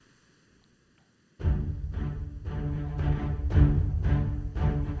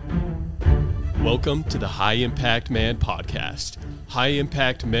Welcome to the High Impact Man podcast. High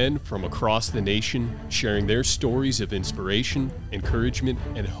impact men from across the nation sharing their stories of inspiration, encouragement,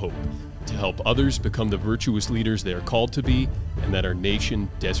 and hope to help others become the virtuous leaders they are called to be and that our nation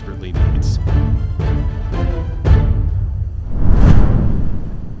desperately needs.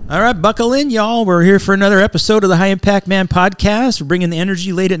 All right, buckle in, y'all. We're here for another episode of the High Impact Man podcast. We're bringing the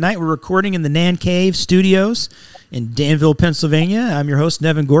energy late at night. We're recording in the Nan Cave Studios in Danville, Pennsylvania. I'm your host,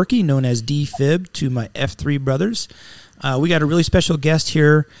 Nevin Gorky, known as D-Fib to my F3 brothers. We got a really special guest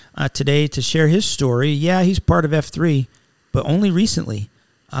here today to share his story. Yeah, he's part of F3, but only recently.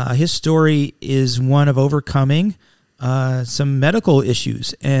 His story is one of overcoming some medical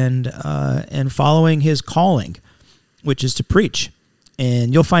issues and following his calling, which is to preach.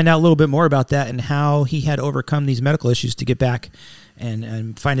 And you'll find out a little bit more about that and how he had overcome these medical issues to get back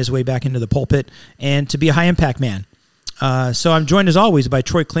and find his way back into the pulpit and to be a high impact man. So I'm joined as always by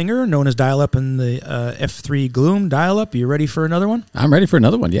Troy Klinger, known as Dial-Up in the F3 Gloom. Dial-Up, are you ready for another one? I'm ready for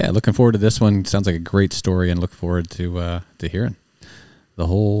another one. Yeah, looking forward to this one. Sounds like a great story, and look forward to hearing the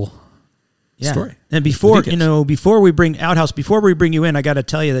whole story. And before we bring Outhouse, before we bring you in, I got to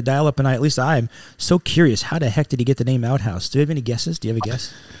tell you that Dial-Up and I, at least I'm so curious. How the heck did he get the name Outhouse? Do you have any guesses? Do you have a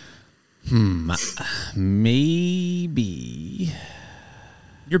guess? Maybe.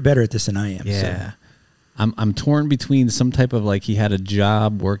 You're better at this than I am. Yeah. So. I'm torn between some type of, like, he had a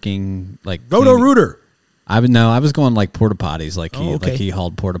road working like Roto-Rooter. I was going like porta potties, like he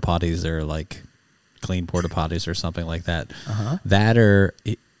hauled porta potties or like clean porta potties or something like that. Uh-huh. That or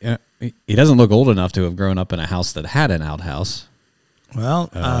he doesn't look old enough to have grown up in a house that had an outhouse. Well,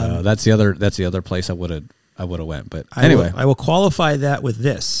 that's the other place I would have went. But anyway, I will qualify that with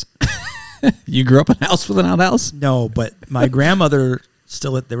this. You grew up in a house with an outhouse? No, but my grandmother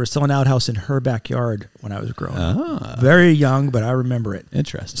there was still an outhouse in her backyard when I was growing up. Very young, but I remember it.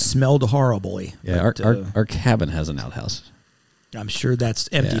 Interesting. Smelled horribly. Yeah, but, our cabin has an outhouse. I'm sure that's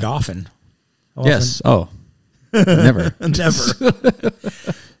emptied often. Yes. Oh, never. Never.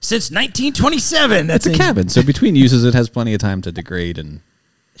 Since 1927. That's a cabin, so between uses, it has plenty of time to degrade and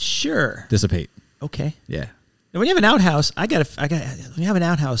dissipate. Okay. Yeah. Now, when you have an outhouse, when you have an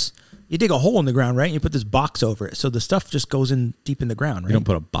outhouse, you dig a hole in the ground, right? And you put this box over it, so the stuff just goes in deep in the ground, right? You don't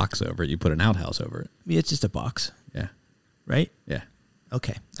put a box over it; you put an outhouse over it. I mean, it's just a box. Yeah. Right. Yeah.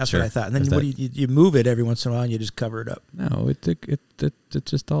 Okay, that's what I thought. And then you move it every once in a while, and you just cover it up. No, it's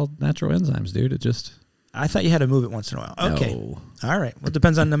just all natural enzymes, dude. I thought you had to move it once in a while. Okay. No. All right. Well, it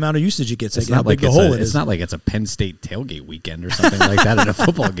depends on the amount of usage it gets. It's not like it's not like it's a Penn State tailgate weekend or something like that at a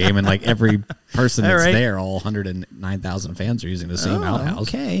football game, and like every person that's there, all 109,000 fans are using the same outhouse.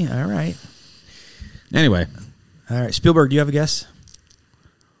 Okay. All right. Anyway. All right. Spielberg, do you have a guess?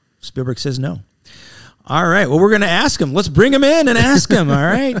 Spielberg says no. All right. Well, we're going to ask him. Let's bring him in and ask him. All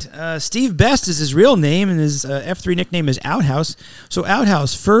right. Steve Best is his real name, and his F3 nickname is Outhouse. So,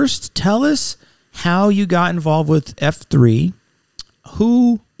 Outhouse, first, tell us how you got involved with F3,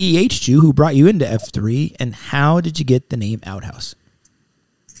 who EH'd you, who brought you into F3, and how did you get the name Outhouse?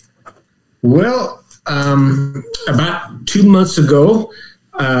 Well, about 2 months ago,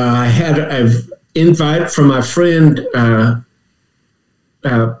 I had an invite from my friend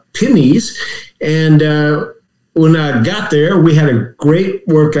Penny's, and when I got there, we had a great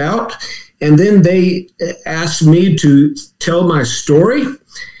workout, and then they asked me to tell my story.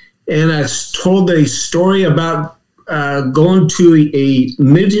 And I told a story about going to a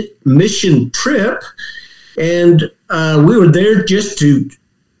mission trip, and we were there just to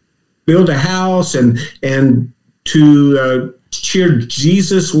build a house and to share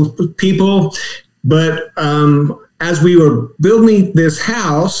Jesus with people. But as we were building this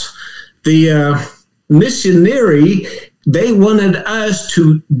house, the missionary, they wanted us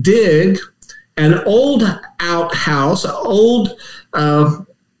to dig an old outhouse,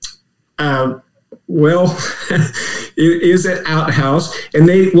 it is an outhouse, and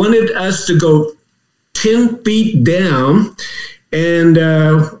they wanted us to go 10 feet down, and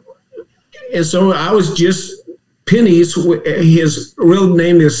so I was just Penny's. His real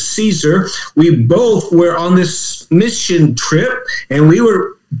name is Caesar. We both were on this mission trip, and we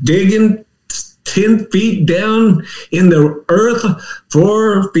were digging 10 feet down in the earth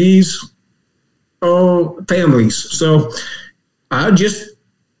for these families. So I just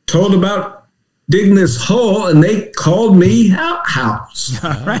told about digging this hole, and they called me Outhouse.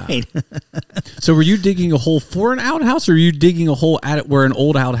 All right. So were you digging a hole for an outhouse, or were you digging a hole at it where an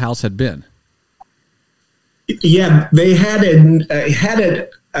old outhouse had been? Yeah, they had an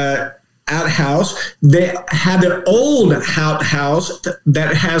outhouse. They had an old outhouse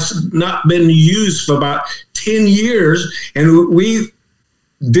that has not been used for about 10 years, and we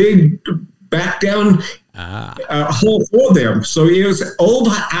dig back down a hole for them. So it was an old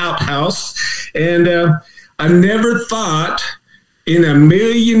outhouse, and I never thought in a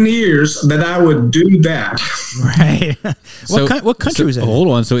million years that I would do that. Right. What country was that? Hold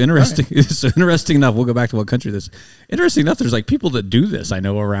on. So interesting. Right. So interesting enough. We'll go back to what country this. Interesting enough. There's like people that do this. I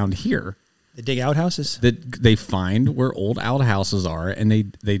know around here. They dig outhouses. That they find where old outhouses are, and they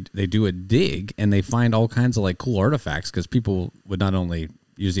do a dig, and they find all kinds of like cool artifacts, because people would not only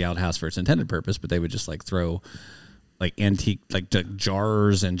use the outhouse for its intended purpose, but they would just like throw like antique like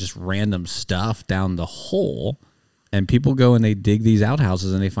jars and just random stuff down the hole. And people go and they dig these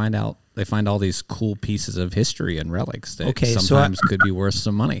outhouses, and they find all these cool pieces of history and relics that sometimes could be worth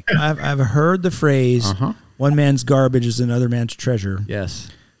some money. I've heard the phrase, one man's garbage is another man's treasure. Yes.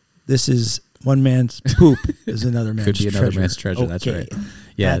 This is one man's poop is another man's treasure. Could be another man's treasure. Okay. That's right.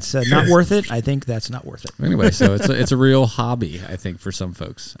 Yeah, that's not worth it. I think that's not worth it. Anyway, so it's a real hobby, I think, for some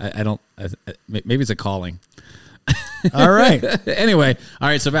folks. Maybe it's a calling. All right. Anyway, all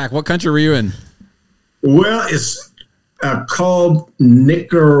right, so back. What country were you in? Well, it's called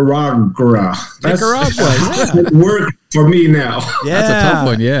Nicaragua. That's good work for me now. Yeah. That's a tough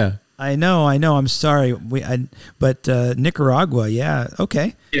one, yeah. I know. I'm sorry. But Nicaragua, yeah.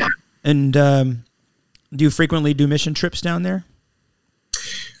 Okay. Yeah. And do you frequently do mission trips down there?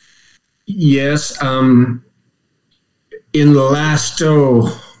 Yes. In the last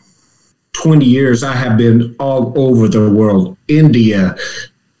 20 years, I have been all over the world. India,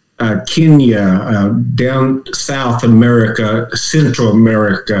 Kenya, down South America, Central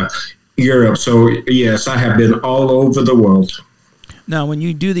America, Europe. So, yes, I have been all over the world. Now, when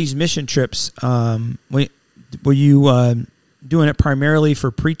you do these mission trips, were you doing it primarily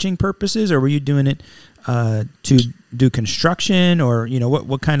for preaching purposes, or were you doing it to do construction, or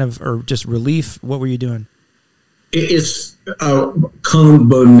what kind of, or just relief? What were you doing? It's a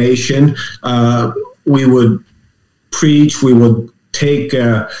combination. We would preach. We would take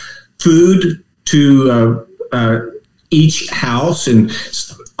food to each house and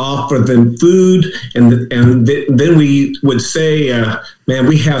offer them food, and then we would say, man,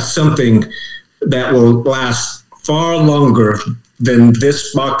 we have something that will last far longer than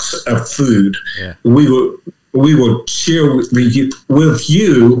this box of food. Yeah. We will share with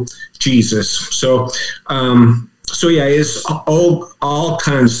you Jesus. So yeah, it's all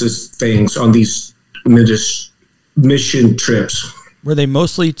kinds of things on these mission trips. Were they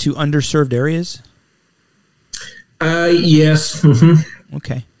mostly to underserved areas? Yes. Mm-hmm.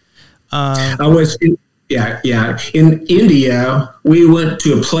 Okay. I was in India. We went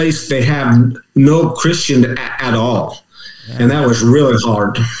to a place they have no Christian at all, and that was really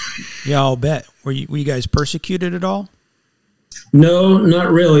hard. Yeah, I'll bet. Were you guys persecuted at all? No, not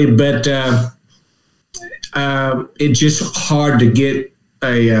really, but it's just hard to get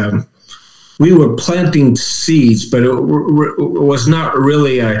a. We were planting seeds, but it was not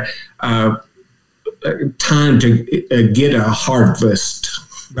really a time to get a harvest.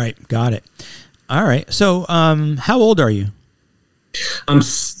 Right, got it. All right. So, how old are you? I'm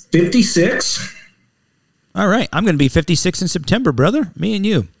 56. All right. I'm going to be 56 in September, brother. Me and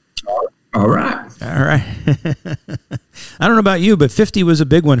you. All right. All right. I don't know about you, but 50 was a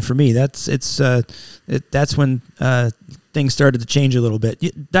big one for me. That's when things started to change a little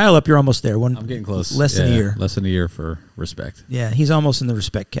bit. Dial up, you're almost there. I'm getting close. Less than a year. Less than a year for respect. Yeah, he's almost in the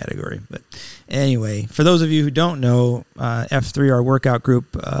respect category. But anyway, for those of you who don't know, F3, our workout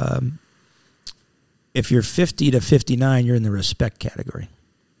group, if you're 50 to 59, you're in the respect category.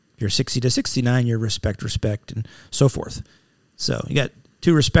 If you're 60 to 69, you're respect, and so forth. So you got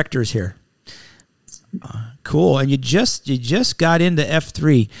two respecters here. Cool. And you just got into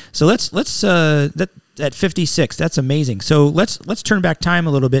F3. So let's at 56. That's amazing. So let's turn back time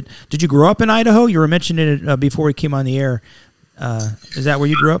a little bit. Did you grow up in Idaho? You were mentioning it before we came on the air. Is that where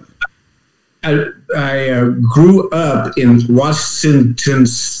you grew up? I grew up in Washington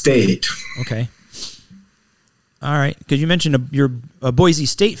State. Okay. All right. Because you mentioned you're a Boise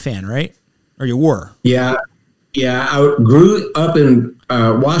State fan, right? Or you were? Yeah. I grew up in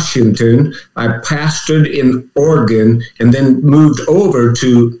Washington. I pastored in Oregon and then moved over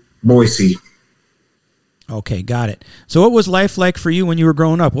to Boise. Okay, got it. So what was life like for you when you were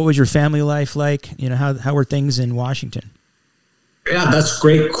growing up? What was your family life like? How were things in Washington? Yeah, that's a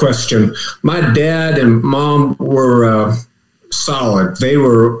great question. My dad and mom were solid. They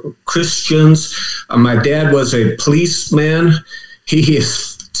were Christians. My dad was a policeman. He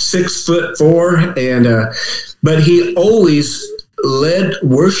is 6'4", and but he always led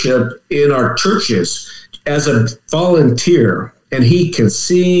worship in our churches as a volunteer, and he can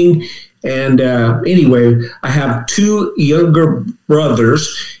sing. And anyway, I have two younger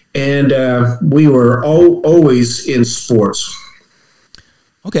brothers, and we were always in sports.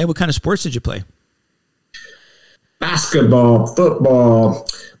 Okay, what kind of sports did you play? Basketball, football,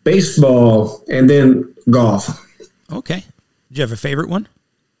 baseball, and then golf. Okay. Did you have a favorite one?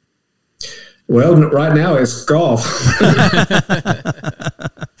 Well, right now it's golf.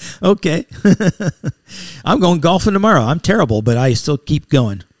 Okay. I'm going golfing tomorrow. I'm terrible, but I still keep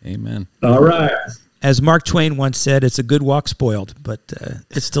going. Amen. All right. As Mark Twain once said, it's a good walk spoiled, but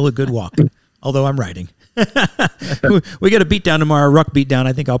it's still a good walk, although I'm riding. We got a beat down tomorrow, a ruck beat down.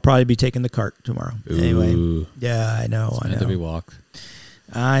 I think I'll probably be taking the cart tomorrow. Ooh. Anyway, yeah, I know. It's meant to be walked.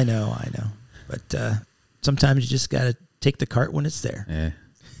 I know. But sometimes you just got to take the cart when it's there. Yeah.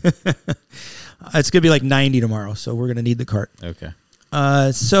 It's going to be like 90 tomorrow, so we're going to need the cart. Okay.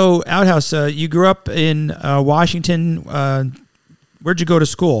 So, Outhouse, you grew up in Washington. Where'd you go to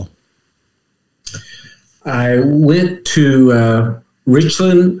school? I went to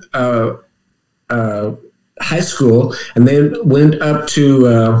Richland High School and then went up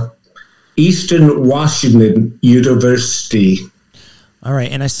to Eastern Washington University. All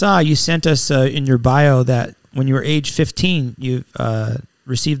right. And I saw you sent us in your bio that when you were age 15, you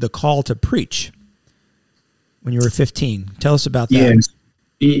received the call to preach when you were 15. Tell us about that. Yes.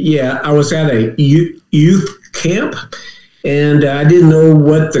 Yeah, I was at a youth camp, and I didn't know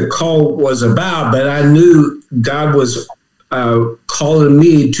what the call was about, but I knew God was calling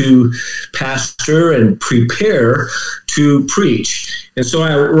me to pastor and prepare to preach. And so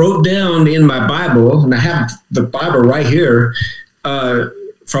I wrote down in my Bible, and I have the Bible right here,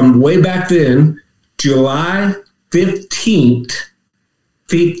 from way back then, July 15th,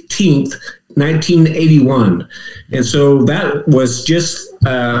 1981. And so that was just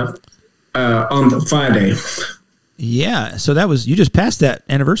on the Friday. Yeah. So you just passed that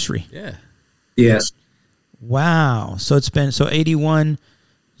anniversary. Yeah. Yes. Wow. So it's been, 81,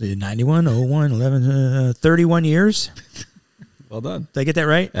 91, 01, 11, 31 years. Well done. Did I get that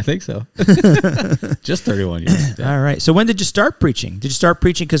right? I think so. Just 31 years. Yeah. All right. So when did you start preaching? Did you start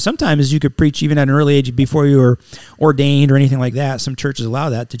preaching? Because sometimes you could preach even at an early age before you were ordained or anything like that. Some churches allow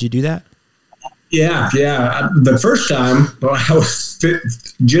that. Did you do that? Yeah. The first time, I was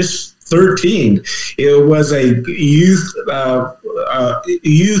just 13. It was a youth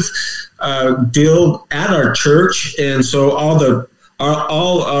deal at our church, and so all of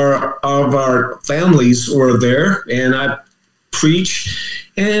our families were there, and I preached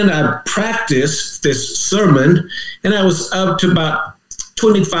and I practiced this sermon, and I was up to about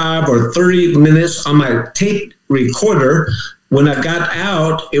 25 or 30 minutes on my tape recorder. When I got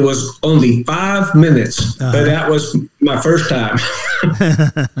out, it was only 5 minutes, but that was my first time.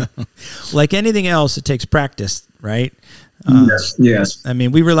 Like anything else, it takes practice, right? Yes. I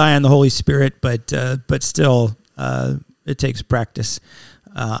mean, we rely on the Holy Spirit, but still, it takes practice.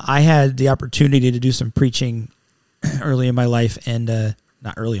 I had the opportunity to do some preaching early in my life, and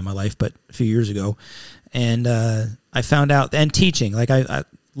not early in my life, but a few years ago. And I found out, and teaching, like I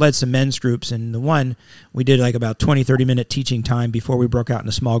led some men's groups, and the one we did like about 20-30 minute teaching time before we broke out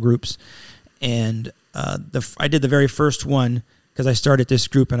into small groups. And I did the very first one because I started this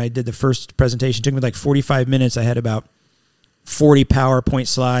group, and I did the first presentation. It took me like 45 minutes. I had about 40 PowerPoint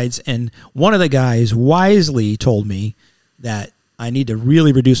slides, and one of the guys wisely told me that I need to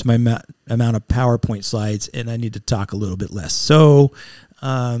really reduce my amount of PowerPoint slides, and I need to talk a little bit less. So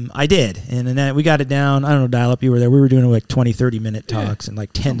I did, and then we got it down. I don't know, dial up, you were there. We were doing like 20-30 minute talks and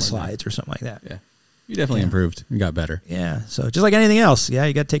like 10 slides or something like that. Yeah. You definitely improved and got better. Yeah. So just like anything else,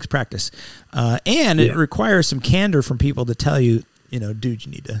 it takes practice. And it requires some candor from people to tell you, dude,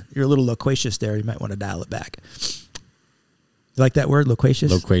 you're a little loquacious there. You might want to dial it back. You like that word, loquacious?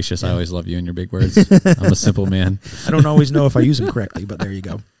 Loquacious. Yeah. I always love you and your big words. I'm a simple man. I don't always know if I use them correctly, but there you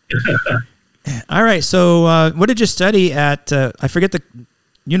go. All right. So what did you study at, I forget the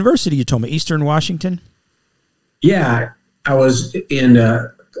university you told me, Eastern Washington? Yeah. I was in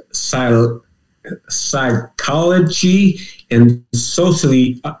psychology and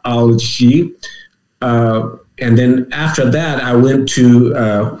sociology. And then after that, I went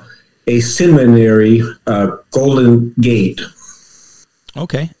to a seminary, Golden Gate.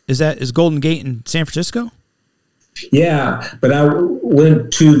 Okay. Is Golden Gate in San Francisco? Yeah, but I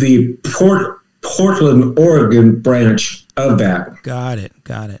went to the Portland, Oregon branch of that. Got it.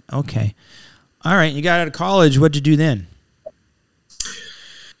 Okay. All right. You got out of college. What'd you do then?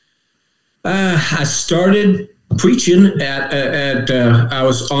 I started preaching at I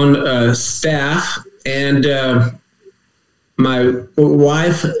was on staff, and my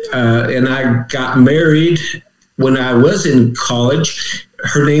wife and I got married when I was in college.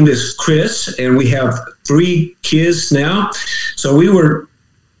 Her name is Chris, and we have 3 kids now. So we were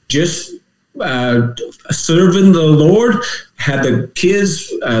just serving the Lord. Had the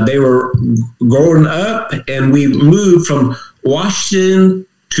kids, they were growing up, and we moved from Washington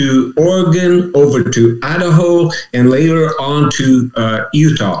to Oregon, over to Idaho, and later on to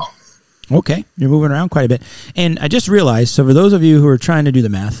Utah. Okay, you're moving around quite a bit. And I just realized, so for those of you who are trying to do the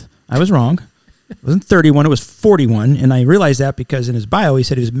math, I was wrong. It wasn't 31, it was 41. And I realized that because in his bio, he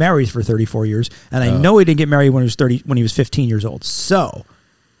said he was married for 34 years. And I know he didn't get married when he was 15 years old. So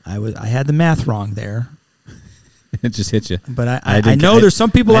I had the math wrong there. It just hit you. But I know there's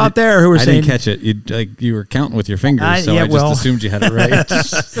some people out there who are saying... I didn't catch it. You were counting with your fingers, I just assumed you had it right.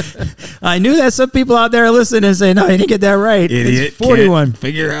 I knew that some people out there listening and say, no, you didn't get that right. Idiot. It's 41. Can't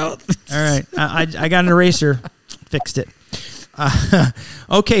figure out. All right. I got an eraser. Fixed it.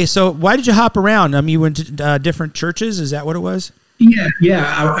 Okay, so why did you hop around? You went to different churches? Is that what it was? Yeah.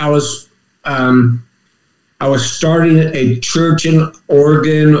 I was starting a church in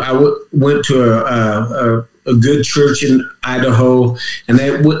Oregon. I went to a good church in Idaho, and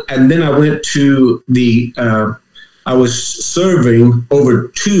then I went to I was serving over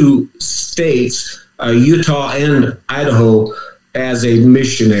 2 states, Utah and Idaho, as a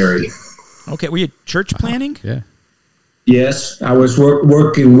missionary. Okay, were you church planning? Yeah. Yes, I was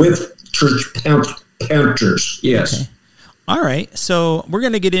working with church planters. Yes. Okay. All right, so we're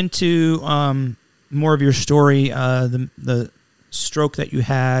going to get into more of your story, the stroke that you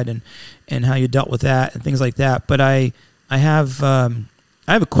had, and how you dealt with that, and things like that. But I have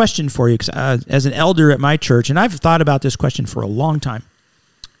a question for you, because as an elder at my church, and I've thought about this question for a long time,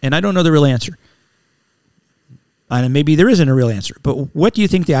 and I don't know the real answer. And maybe there isn't a real answer. But what do you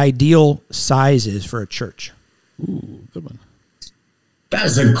think the ideal size is for a church? Ooh, good one. That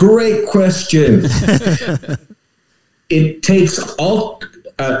is a great question. It takes all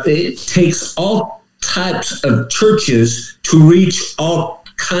types of churches to reach all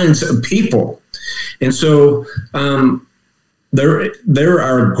kinds of people, and so there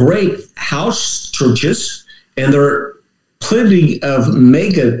are great house churches, and there are plenty of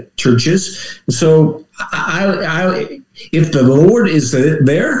mega churches. So if the Lord is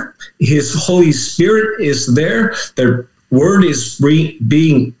there, His Holy Spirit is there, the Word is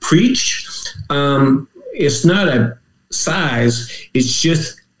being preached. It's not a size; it's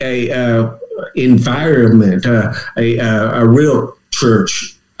just a environment, a real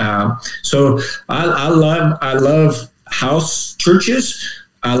church. So I love house churches.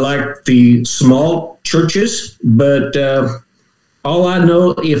 I like the small churches, but all I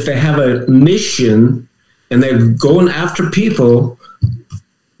know, if they have a mission and they're going after people,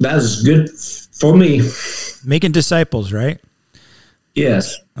 that's good for me. Making disciples, right?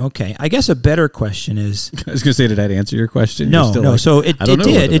 Yes. Okay. I guess a better question is... I was going to say, did that answer your question? No. So it did.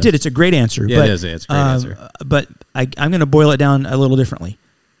 It did. It's a great answer. Yeah, but, it is. It's a great answer. But I'm going to boil it down a little differently.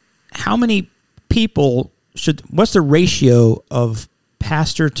 How many people what's the ratio of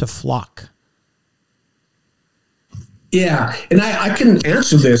pastor to flock? Yeah, and I can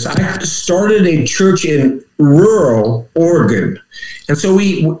answer this. I started a church in rural Oregon, and so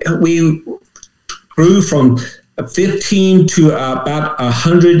we grew from 15 to about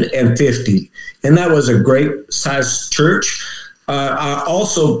 150, and that was a great sized church. I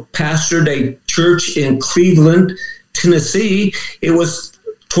also pastored a church in Cleveland, Tennessee. It was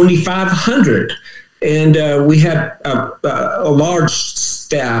 2,500, and we had a large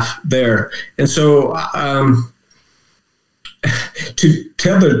staff there, and so. To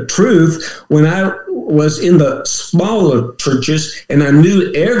tell the truth, when I was in the smaller churches and I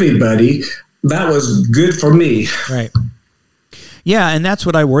knew everybody, that was good for me. Right. Yeah, and that's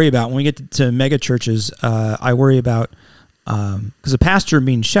what I worry about when we get to mega churches. I worry about because a pastor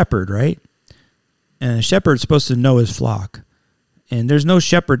means shepherd, right? And a shepherd's supposed to know his flock. And there's no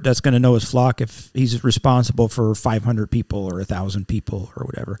shepherd that's going to know his flock if he's responsible for 500 people or 1,000 people or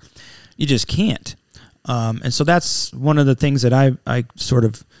whatever. You just can't. And so that's one of the things that I sort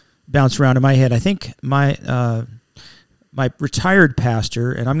of bounce around in my head. I think my retired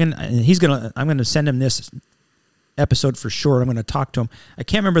pastor, and I'm gonna send him this episode for sure. I'm gonna talk to him. I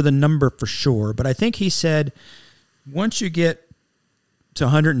can't remember the number for sure, but I think he said once you get to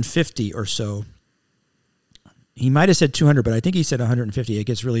 150 or so, he might have said 200, but I think he said 150. It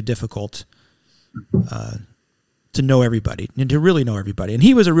gets really difficult to know everybody and to really know everybody. And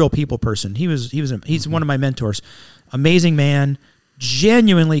he was a real people person. He's one of my mentors. Amazing man,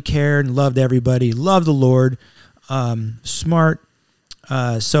 genuinely cared and loved everybody, loved the Lord, smart.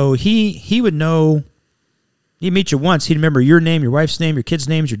 So he would know, he'd meet you once. He'd remember your name, your wife's name, your kid's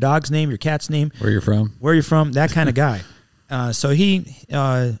names, your dog's name, your cat's name. Where you're from, that kind of guy. So he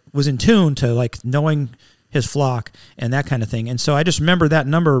was in tune to like knowing his flock and that kind of thing. And so I just remember that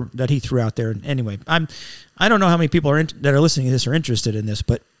number that he threw out there. Anyway, I don't know how many people that are listening to this are interested in this,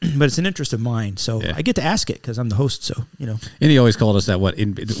 but it's an interest of mine. So I get to ask it because I'm the host. So, And he always called us that, what do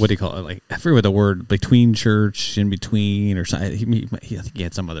you call it? Like, I forget what the word, between church, in between, or something. I think he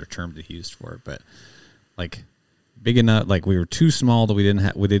had some other term that he used for it, but like big enough, like we were too small that we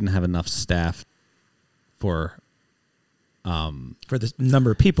didn't have enough staff for the number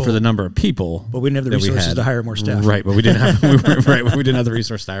of people. But we didn't have the resources to hire more staff. Right, but we didn't have we didn't have the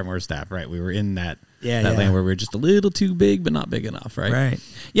resource to hire more staff. Right, we were in that lane where we were just a little too big, but not big enough. Right. Right.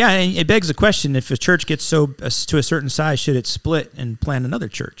 Yeah, and it begs the question: if a church gets to a certain size, should it split and plant another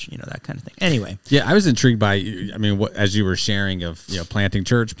church? That kind of thing. Anyway. Yeah, I was intrigued by. I mean, as you were sharing of planting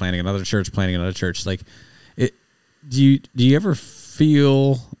church, planting another church, planting another church. Like, do you ever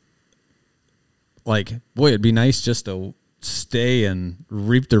feel like, boy, it'd be nice just to stay and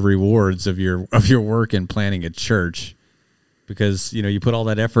reap the rewards of your work in planting a church, because you put all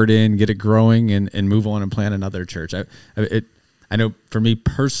that effort in, get it growing, and move on and plant another church. I know for me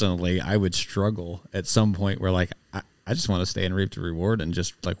personally, I would struggle at some point where like I just want to stay and reap the reward and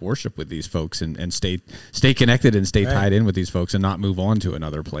just like worship with these folks and stay connected and stay tied in with these folks and not move on to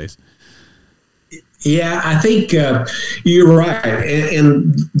another place. Yeah, I think you're right,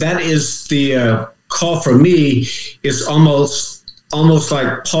 and that is the call for me. Is almost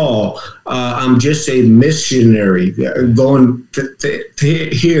like Paul. I'm just a missionary, going to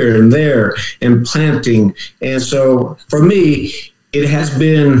here and there and planting. And so for me, it has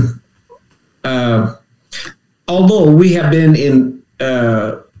been. Although we have been in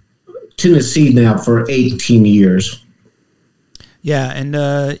Tennessee now for 18 years. Yeah, and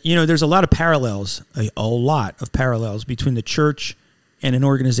there's a lot of parallels, a lot of parallels between the church and an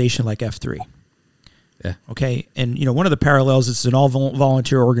organization like F3. Yeah. Okay, and one of the parallels is an all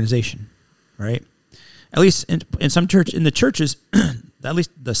volunteer organization, right? At least in some in the churches, at least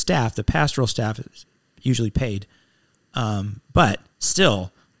the pastoral staff is usually paid, but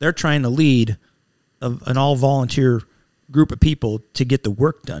still they're trying to lead an all volunteer group of people to get the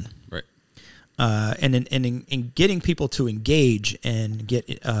work done. And in getting people to engage and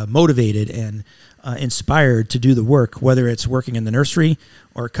get motivated and inspired to do the work, whether it's working in the nursery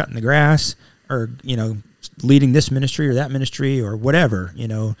or cutting the grass or leading this ministry or that ministry or whatever,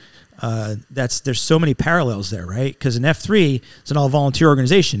 there's so many parallels there, right? Because in F3, it's an all volunteer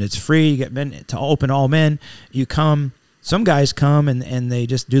organization. It's free. You get men to open to all men. You come. Some guys come and they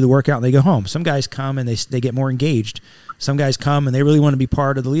just do the workout and they go home. Some guys come and they get more engaged. Some guys come and they really want to be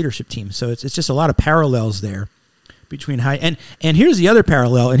part of the leadership team. So it's just a lot of parallels there between and here's the other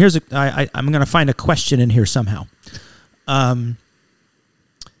parallel. And I'm going to find a question in here somehow.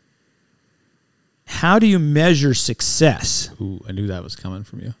 How do you measure success? Ooh, I knew that was coming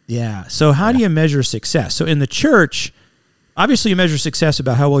from you. Yeah. So how do you measure success? So in the church, obviously you measure success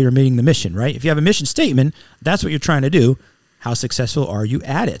about how well you're meeting the mission, right? If you have a mission statement, that's what you're trying to do. How successful are you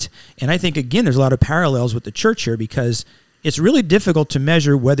at it? And I think, again, there's a lot of parallels with the church here because it's really difficult to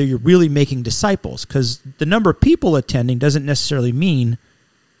measure whether you're really making disciples because the number of people attending doesn't necessarily mean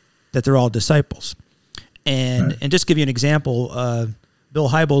that they're all disciples. And just give you an example, Bill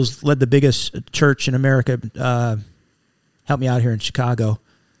Hybels led the biggest church in America. Help me out here in Chicago.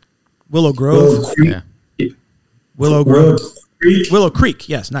 Willow Grove. Willow Creek.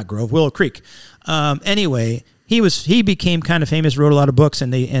 Yes, not Grove. Willow Creek. Anyway, he became kind of famous, wrote a lot of books,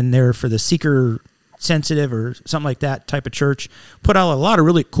 and they're for the seeker sensitive or something like that type of church. Put out a lot of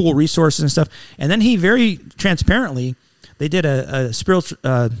really cool resources and stuff. And then he very transparently, they did a spiritual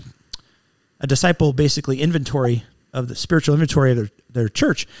a disciple basically inventory of the spiritual inventory of their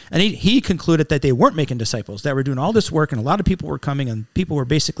church. And he concluded that they weren't making disciples, that were doing all this work, and a lot of people were coming, and people were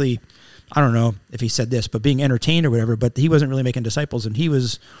basically, I don't know if he said this, but being entertained or whatever, but he wasn't really making disciples, and he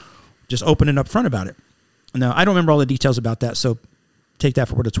was just open and upfront about it. Now, I don't remember all the details about that, so take that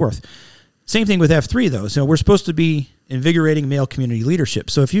for what it's worth. Same thing with F3, though. So we're supposed to be invigorating male community leadership.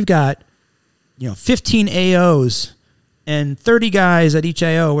 So if you've got, 15 AOs and 30 guys at each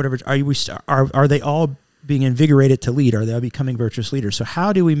AO, whatever, are they all being invigorated to lead? Are they all becoming virtuous leaders? So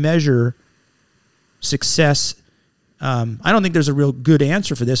how do we measure success? I don't think there's a real good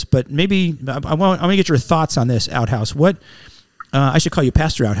answer for this, but maybe I want to get your thoughts on this, Outhouse. What I should call you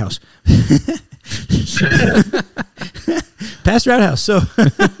Pastor Outhouse. Pastor Outhouse. So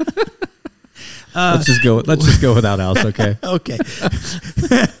let's just go with Outhouse. Okay. Okay.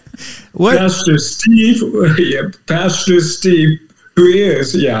 Pastor Steve. Yeah, Pastor Steve. Who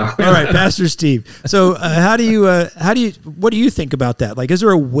is? Yeah. All right, Pastor Steve. So, what do you think about that? Like, is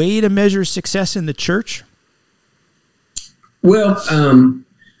there a way to measure success in the church? Well,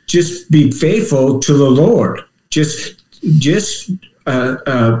 just be faithful to the Lord. Just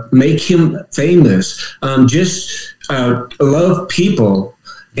make him famous. Just love people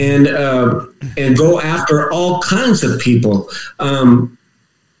and go after all kinds of people.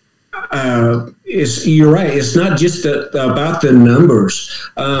 You're right. It's not just about the numbers.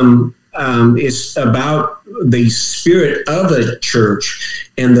 It's about the spirit of the church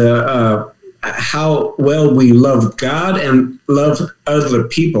and the how well we love God and love other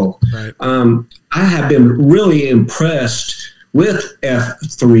people. Right. I have been really impressed with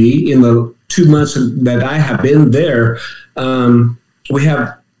F3 in the 2 months that I have been there. We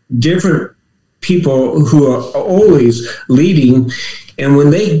have different people who are always leading, and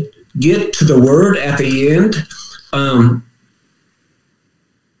when they get to the word at the end,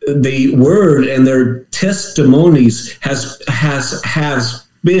 the word and their testimonies has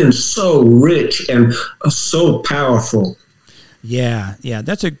been so rich and so powerful. Yeah,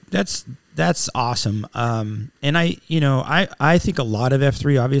 that's awesome. And I think a lot of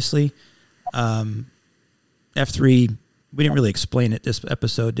F3, obviously. F3, we didn't really explain it this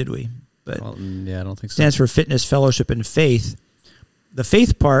episode, did we? But I don't think so. Stands for fitness, fellowship, and faith. The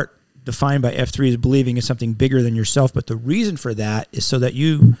faith part, defined by F3, is believing in something bigger than yourself. But the reason for that is so that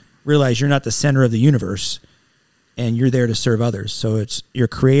you realize you're not the center of the universe and you're there to serve others. So it's your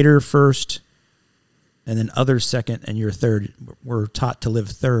creator first, and then others second, and you're third. We're taught to live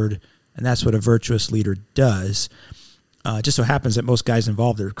third, and that's what a virtuous leader does. Just so happens that most guys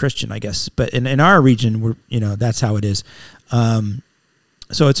involved are Christian, I guess. But in our region, that's how it is. So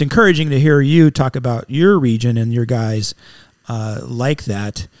it's encouraging to hear you talk about your region and your guys like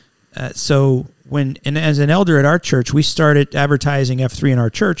that. So as an elder at our church, we started advertising F3 in our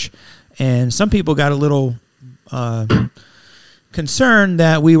church, and some people got a little concerned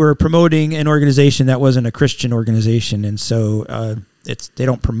that we were promoting an organization that wasn't a Christian organization, and so they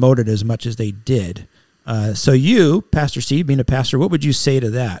don't promote it as much as they did. So you, Pastor Steve, being a pastor, what would you say to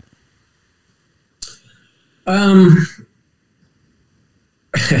that?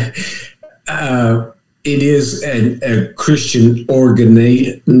 It is a Christian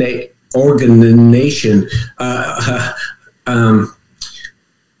organization.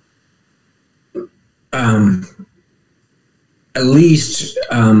 At least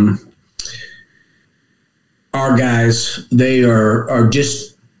our guys, they are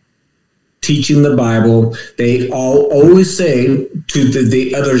just teaching the Bible. They always say to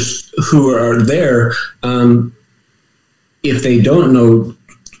the others who are there, if they don't know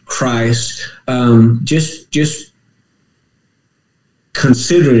Christ, just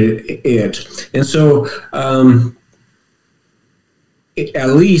consider it. And so at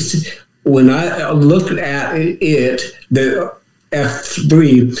least when I look at it, the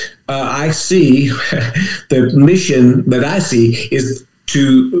F3, I see the mission that I see is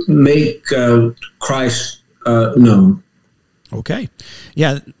to make Christ known. Okay.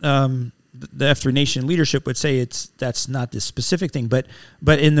 Yeah. The F3 Nation leadership would say that's not the specific thing, but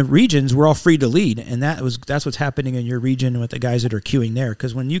in the regions, we're all free to lead. And that's what's happening in your region with the guys that are queuing there.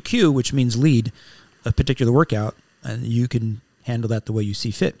 Because when you queue, which means lead a particular workout, and you can handle that the way you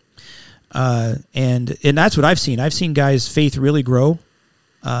see fit. And that's what I've seen. I've seen guys' faith really grow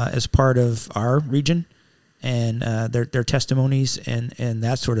as part of our region and their testimonies and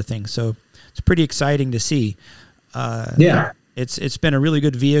that sort of thing. So it's pretty exciting to see. Yeah. It's been a really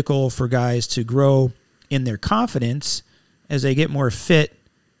good vehicle for guys to grow in their confidence as they get more fit.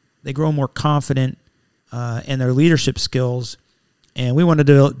 They grow more confident in their leadership skills. And we want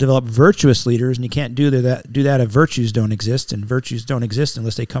to develop virtuous leaders, and you can't do that if virtues don't exist, and virtues don't exist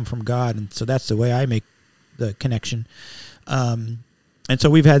unless they come from God. And so that's the way I make the connection. And so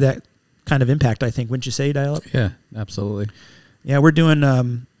we've had that kind of impact, I think. Wouldn't you say, Dial-Up? Yeah, absolutely. Yeah, we're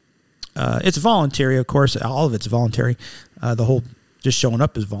doing it's voluntary, of course. All of it's voluntary. The whole just showing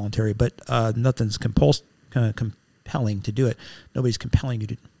up is voluntary, but nothing's compelling to do it. Nobody's compelling you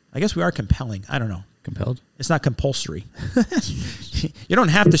to. I guess we are compelling. I don't know. Compelled? It's not compulsory. You don't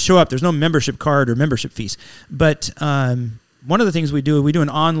have to show up. There's no membership card or membership fees. But one of the things we do an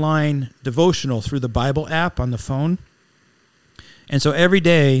online devotional through the Bible app on the phone. And so every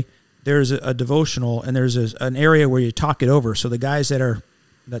day there's a devotional, and there's an area where you talk it over. So the guys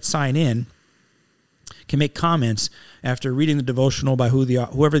that sign in can make comments after reading the devotional by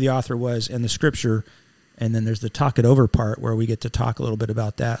whoever the author was and the scripture. And then there's the talk it over part where we get to talk a little bit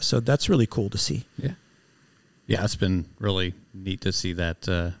about that. So that's really cool to see. Yeah. Yeah, it's been really neat to see that.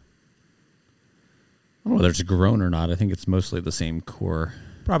 I don't know whether it's grown or not. I think it's mostly the same core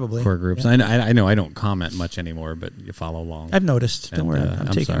Probably. core groups. Yeah. I know I don't comment much anymore, but you follow along. I've noticed. Don't worry,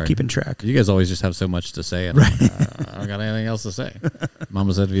 I'm sorry. keeping track. You guys always just have so much to say, and Right. I don't got anything else to say.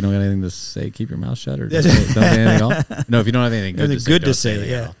 Mama said, if you don't got anything to say, keep your mouth shut, or don't say anything at all. No, if you don't have anything good to say, don't say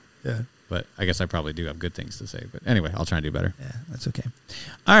anything at all. Yeah. But I guess I probably do have good things to say. But anyway, I'll try and do better. Yeah, that's okay.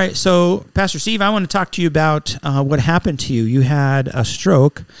 All right, so Pastor Steve, I want to talk to you about what happened to you. You had a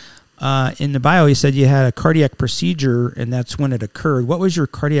stroke. In the bio, you said you had a cardiac procedure, and that's when it occurred. What was your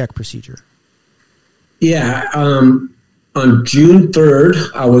cardiac procedure? Yeah, on June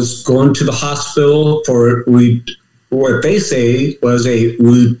 3rd, I was going to the hospital for what they say was a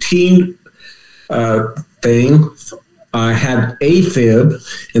routine thing. I had AFib,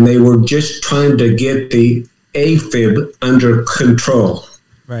 and they were just trying to get the AFib under control.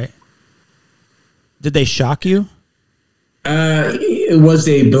 Right. Did they shock you? It was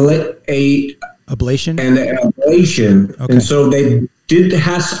a ablation, and an ablation, okay. And so they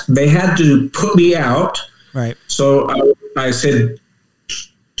had to put me out. Right. So I said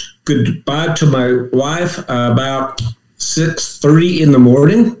goodbye to my wife about 6:30 in the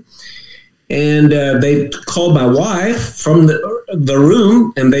morning. And they called my wife from the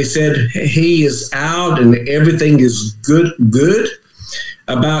room, and they said he is out and everything is good.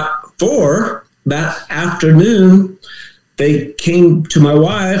 About 4 that afternoon, they came to my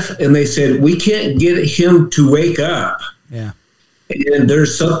wife and they said, we can't get him to wake up. Yeah. And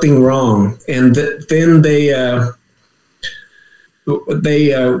there's something wrong. And then they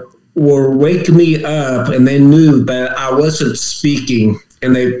were waking me up, and they knew that I wasn't speaking,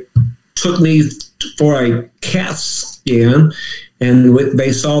 and they took me for a CAT scan, and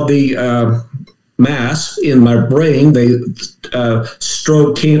they saw the mass in my brain.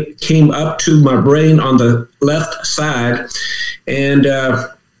 Stroke came up to my brain on the left side, and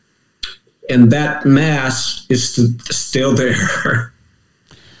that mass is still there.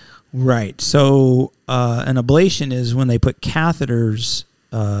 Right. So an ablation is when they put catheters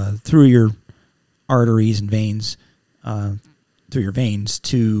through your arteries and veins, through your veins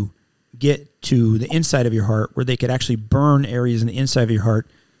to get to the inside of your heart, where they could actually burn areas in the inside of your heart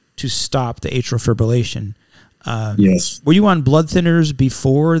to stop the atrial fibrillation. Yes. Were you on blood thinners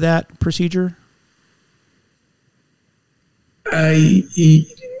before that procedure?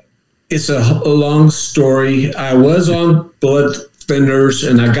 It's a long story. I was on blood thinners,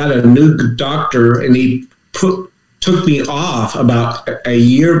 and I got a new doctor, and he took me off about a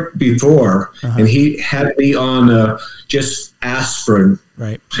year before, and he had me on just aspirin.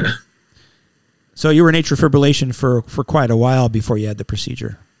 Right. So you were in atrial fibrillation for quite a while before you had the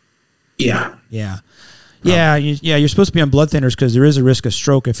procedure. Yeah. Yeah. Yeah, you're supposed to be on blood thinners because there is a risk of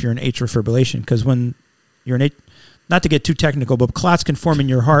stroke if you're in atrial fibrillation, because when you're in not to get too technical, but clots can form in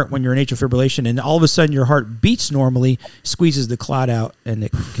your heart when you're in atrial fibrillation, and all of a sudden your heart beats normally, squeezes the clot out, and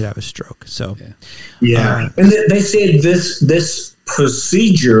it could have a stroke. So, yeah. And they said this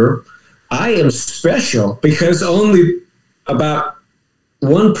procedure, I am special because only about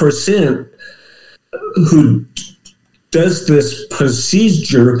 1% who does this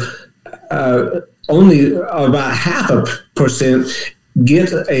procedure, only about 0.5%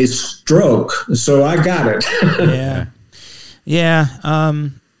 get a stroke. So I got it. Yeah. Yeah.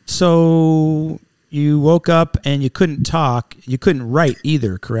 So you woke up and you couldn't talk. You couldn't write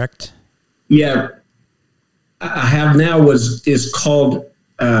either, correct? Yeah. I have now is called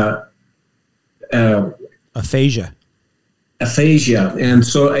aphasia. Aphasia. And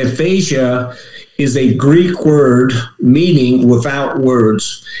so aphasia is a Greek word meaning without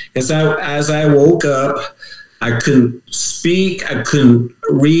words. As I woke up, I couldn't speak, I couldn't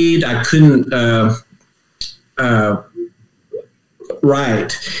read, I couldn't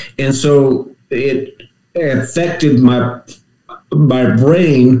write. And so it affected my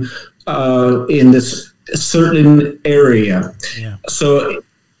brain in this certain area. Yeah. So,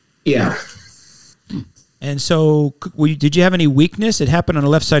 yeah. And so did you have any weakness? It happened on the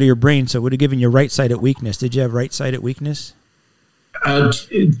left side of your brain, so it would have given you right-sided weakness. Did you have right-sided weakness?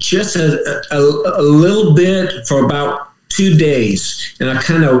 Just a little bit for about 2 days, and I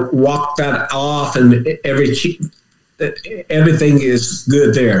kind of walked that off, and everything is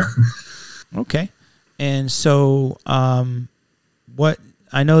good there. Okay. And so what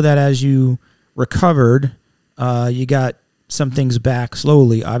I know that as you recovered, you got some things back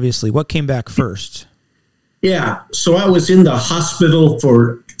slowly, obviously. What came back first? Yeah. So I was in the hospital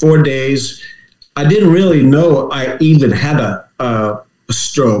for 4 days. I didn't really know I even had a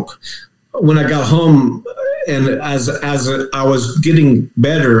stroke. When I got home, and as I was getting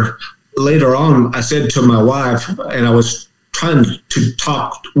better later on, I said to my wife, and I was trying to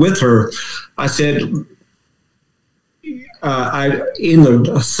talk with her, I said, in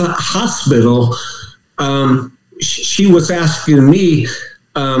the hospital, she was asking me,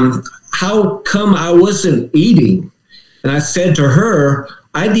 how come I wasn't eating? And I said to her,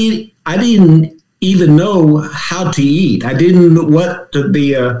 I didn't even know how to eat. I didn't know what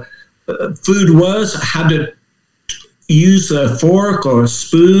the food was, how to use a fork or a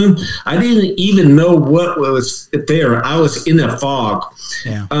spoon. I didn't even know what was there. I was in a fog.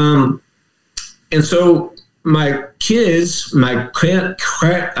 Yeah. And so my kids, my grandkids,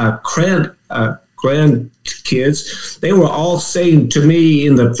 they were all saying to me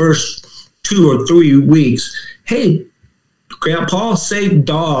in the first 2 or 3 weeks, "Hey, Grandpa, say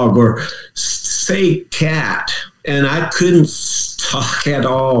dog or say cat." And I couldn't talk at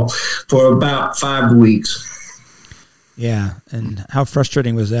all for about 5 weeks. Yeah. And how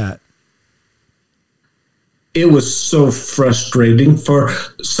frustrating was that? It was so frustrating for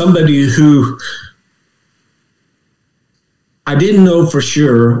somebody who I didn't know for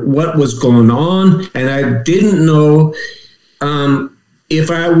sure what was going on, and I didn't know if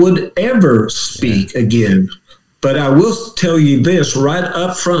I would ever speak again. But I will tell you this right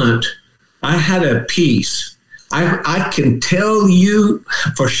up front, I had a peace. I can tell you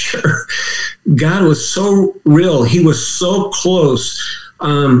for sure, God was so real. He was so close.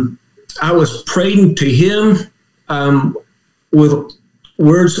 I was praying to him with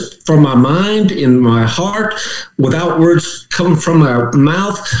words from my mind, in my heart, without words coming from my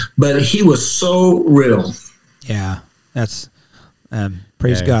mouth, but he was so real. Yeah, that's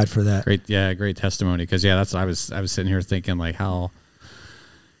praise God for that. Great testimony. Because I was sitting here thinking like how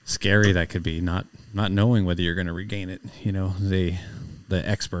scary that could be, not knowing whether you're going to regain it. You know, the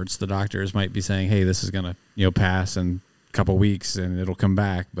experts, the doctors might be saying, "Hey, this is going to pass in a couple weeks and it'll come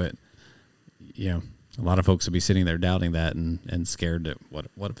back," but a lot of folks will be sitting there doubting that and scared that what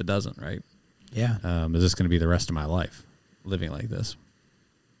if it doesn't, right? Yeah. Is this going to be the rest of my life living like this?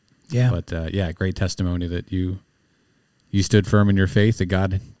 Yeah. But great testimony that you stood firm in your faith, that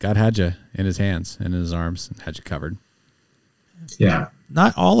God had you in his hands and in his arms and had you covered. Yeah.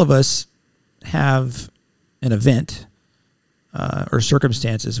 Not all of us have an event or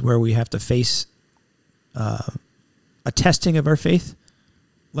circumstances where we have to face a testing of our faith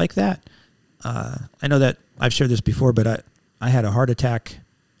like that. I know that I've shared this before, but I had a heart attack.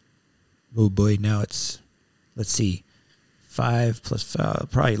 Oh boy, now it's, let's see, 5 plus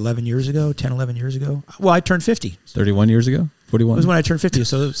probably 11 years ago, 10, 11 years ago. Well, I turned 50. 31 years ago? 41? It was when I turned 50,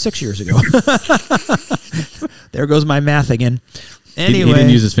 so 6 years ago. There goes my math again. Anyway, he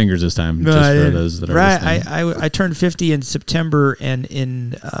didn't use his fingers this time. No, just I for didn't. those that are right. listening. I turned 50 in September, and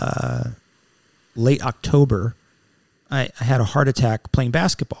in late October, I had a heart attack playing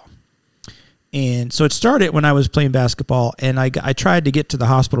basketball. And so it started when I was playing basketball, and I tried to get to the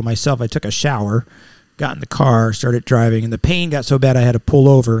hospital myself. I took a shower, got in the car, started driving, and the pain got so bad I had to pull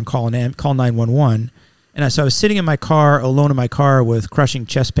over and call 911. And so I was sitting in my car, alone in my car with crushing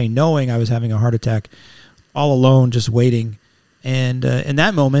chest pain, knowing I was having a heart attack, all alone, just waiting. And in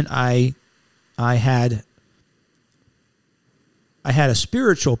that moment, I had a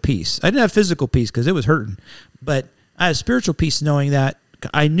spiritual peace. I didn't have physical peace because it was hurting, but I had a spiritual peace knowing that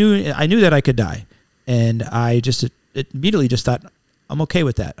I knew that I could die, and I just immediately just thought, I'm okay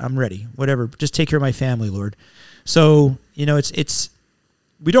with that. I'm ready. Whatever. Just take care of my family, Lord. So it's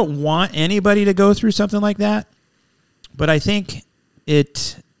we don't want anybody to go through something like that, but I think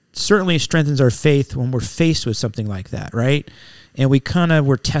it certainly strengthens our faith when we're faced with something like that, right? And we kind of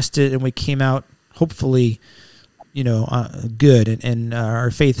were tested, and we came out hopefully, good, and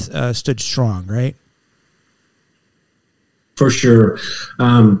our faith stood strong, right? For sure.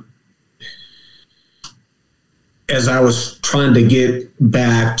 As I was trying to get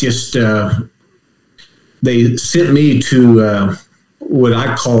back, they sent me to what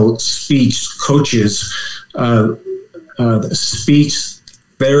I call speech coaches, speech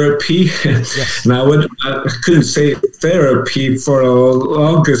therapy. Yes. And I couldn't say therapy for the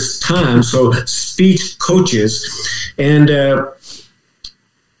longest time. So speech coaches, and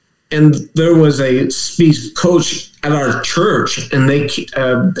there was a speech coach at our church, and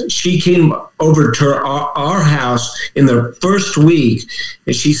she came over to our house in the first week,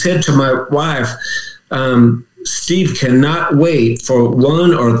 and she said to my wife, Steve cannot wait for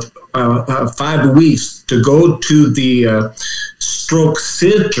 1 or 5 weeks to go to the stroke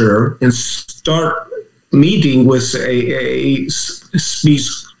center and start meeting with a speech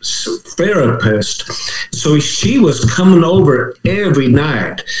therapist. So she was coming over every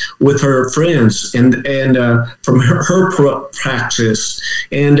night with her friends and from her practice.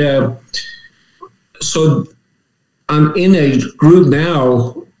 And so I'm in a group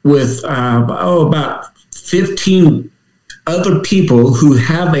now with about 15 other people who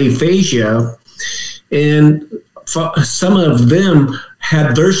have aphasia, and some of them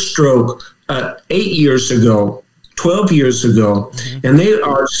had their stroke 8 years ago, 12 years ago, and they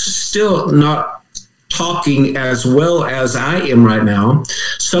are still not talking as well as I am right now.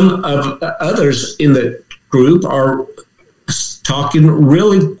 Some of others in the group are talking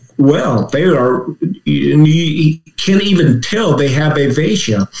really well. They are, you can't even tell they have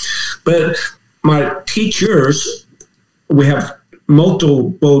aphasia. But my teachers, we have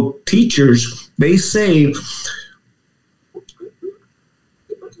multiple teachers, they say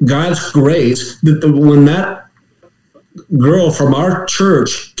God's grace, that when that girl from our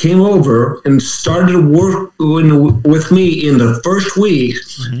church came over and started working with me in the first week,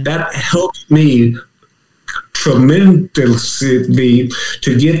 that helped me tremendously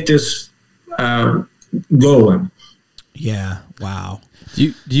to get this going. Yeah. Wow.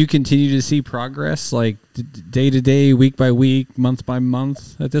 Do you continue to see progress, like day to day, week by week, month by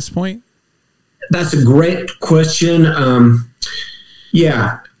month at this point? That's a great question.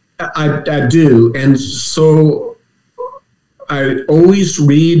 Yeah, I do. And so I always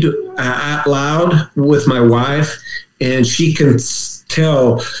read out loud with my wife, and she can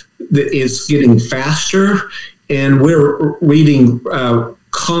tell that it's getting faster. And we're reading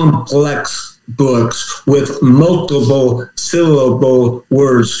complex books with multiple syllable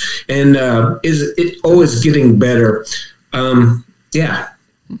words, and it's always getting better. Yeah.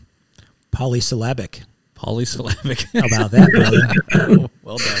 Polysyllabic. How How about that, brother?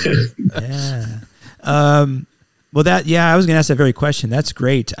 Well done. Yeah. Well, I was going to ask that very question. That's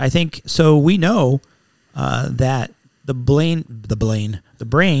great. I think so. We know that the brain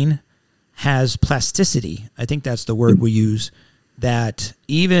has plasticity. I think that's the word we use. That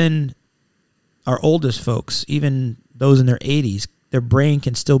even our oldest folks, even those in their 80s, their brain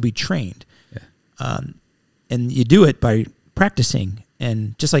can still be trained. Yeah. And you do it by practicing,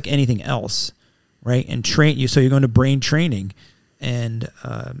 and just like anything else, right? And train you. So you're going to brain training, and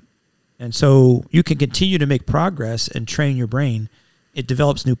so you can continue to make progress and train your brain. It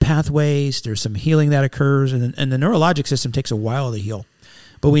develops new pathways. There's some healing that occurs, and the neurologic system takes a while to heal.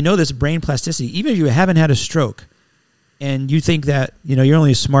 But we know this brain plasticity, even if you haven't had a stroke and you think that, you're only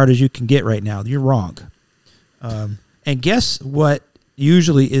as smart as you can get right now, you're wrong. And guess what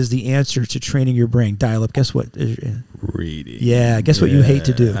usually is the answer to training your brain? Dial up. Guess what? Reading. Yeah. Guess what you hate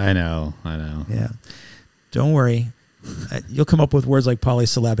to do? I know. Yeah. Don't worry. You'll come up with words like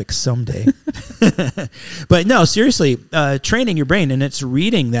polysyllabic someday. But no, seriously, training your brain, and it's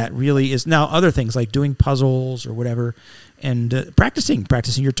reading that really is now other things like doing puzzles or whatever, and practicing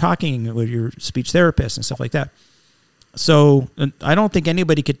your talking with your speech therapist and stuff like that. So I don't think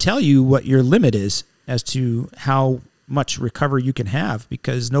anybody could tell you what your limit is as to how much recovery you can have,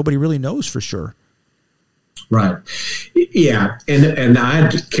 because nobody really knows for sure. Right. Yeah. And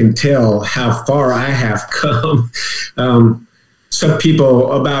I can tell how far I have come. Some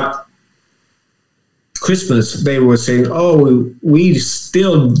people about Christmas, they were saying, "Oh, we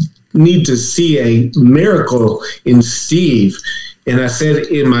still need to see a miracle in Steve." And I said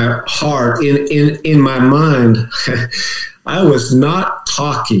in my heart, in my mind, I was not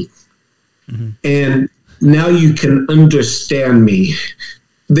talking. Mm-hmm. And now you can understand me.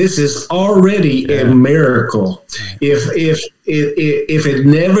 This is already a miracle. Right. If it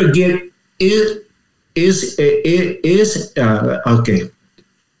never okay.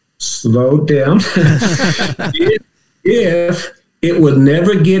 Slow down. if it would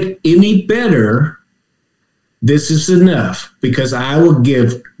never get any better, this is enough, because I will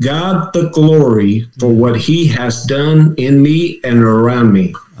give God the glory for what He has done in me and around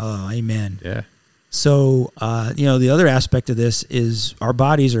me. Oh, amen. Yeah. So, the other aspect of this is our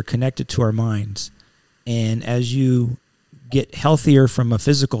bodies are connected to our minds. And as you get healthier from a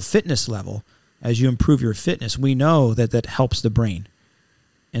physical fitness level, as you improve your fitness, we know that helps the brain.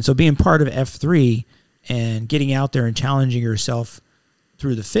 And so being part of F3 and getting out there and challenging yourself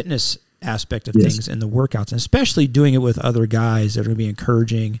through the fitness aspect of things and the workouts, and especially doing it with other guys that are going to be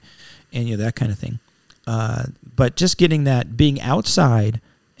encouraging and that kind of thing. But just getting that, being outside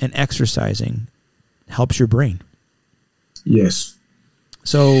and exercising helps your brain. Yes.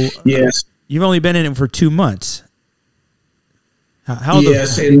 So you've only been in it for 2 months. How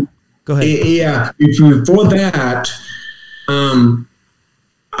yes, and go ahead. Yeah, before that,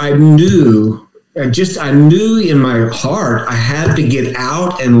 I knew in my heart I had to get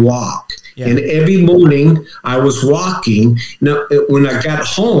out and walk. Yeah. And every morning I was walking. Now, when I got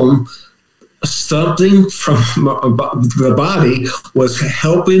home, something from the body was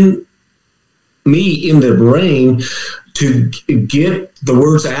helping me in the brain to get the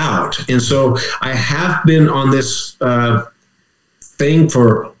words out. And so I have been on this thing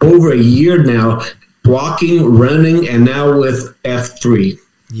for over a year now, walking, running, and now with F3.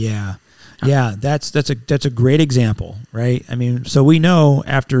 Yeah. Yeah, that's a great example, right? I mean, so we know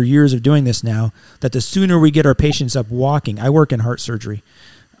after years of doing this now that the sooner we get our patients up walking, I work in heart surgery,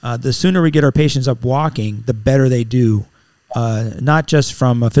 the sooner we get our patients up walking, the better they do, not just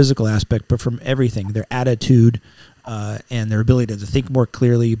from a physical aspect, but from everything, their attitude and their ability to think more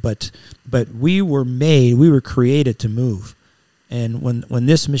clearly. But we were created to move. And when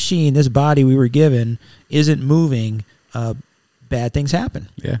this machine, this body we were given isn't moving, bad things happen.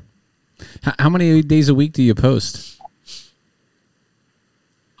 Yeah. How many days a week do you post?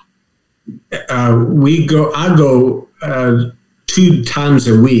 I go 2 times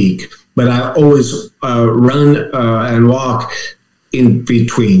a week, but I always run and walk in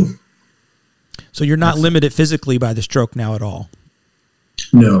between. So you're not limited physically by the stroke now at all?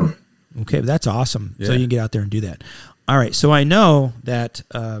 No. Okay, that's awesome. Yeah. So you can get out there and do that. All right, so I know that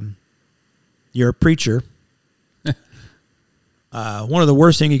you're a preacher. One of the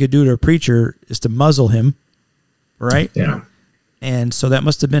worst things you could do to a preacher is to muzzle him, right? Yeah. And so that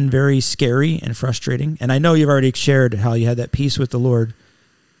must have been very scary and frustrating. And I know you've already shared how you had that peace with the Lord,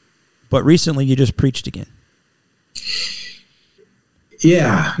 but recently you just preached again.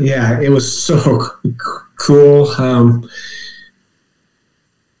 Yeah, it was so cool.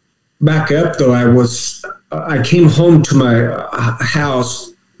 Back up though, I came home to my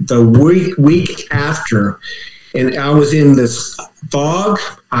house the week after, and I was in this fog.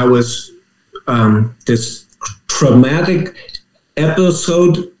 I was this traumatic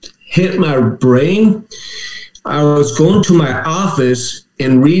episode hit my brain. I was going to my office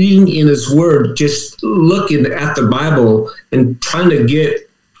and reading in His Word, just looking at the Bible and trying to get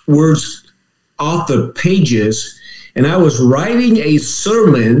words off the pages. And I was writing a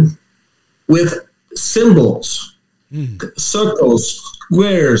sermon with symbols, circles,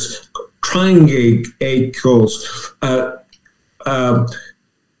 squares, triangles,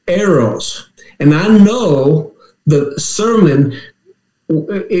 arrows. And I know the sermon,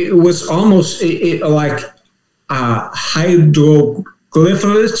 it was almost like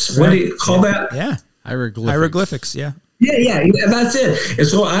hieroglyphics. What do you call that? Yeah. Hieroglyphics. Yeah. Yeah, that's it. And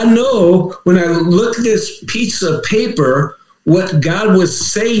so I know when I look at this piece of paper, what God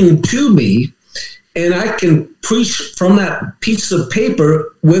was saying to me, and I can preach from that piece of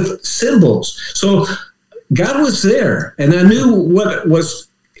paper with symbols. So God was there, and I knew what was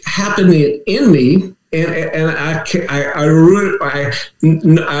happening in me, and I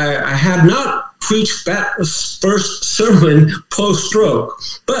had not preached that first sermon post-stroke.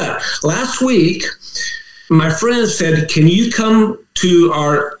 But last week, my friend said, "Can you come to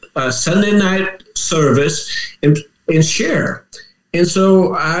our Sunday night service and share?" And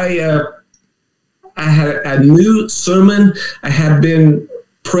so I had a new sermon. I had been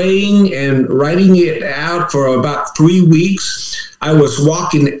praying and writing it out for about 3 weeks. I was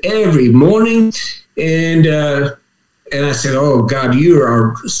walking every morning, and I said, "Oh God, you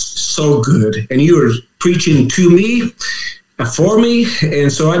are so good, and you are preaching to me, for me."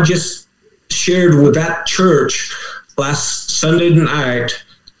 And so I just shared with that church last Sunday night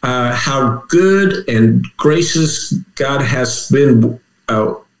how good and gracious God has been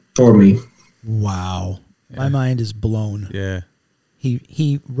for me. Wow. Yeah. My mind is blown. Yeah.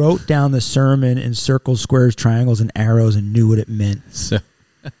 He wrote down the sermon in circles, squares, triangles, and arrows and knew what it meant. So,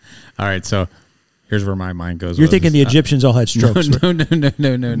 all right. So here's where my mind goes. You're thinking the Egyptians all had strokes. No.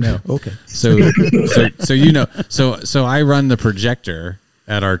 Okay. So I run the projector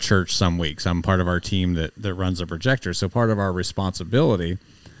at our church some weeks. I'm part of our team that runs the projector. So part of our responsibility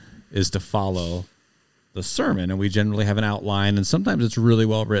is to follow the sermon, and we generally have an outline, and sometimes it's really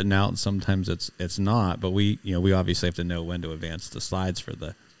well written out, and sometimes it's not. But we obviously have to know when to advance the slides for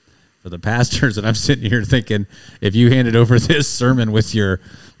the pastors. And I'm sitting here thinking, if you handed over this sermon with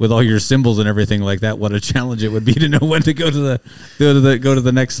all your symbols and everything like that, what a challenge it would be to know when to go to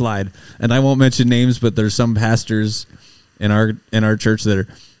the next slide. And I won't mention names, but there's some pastors in our church that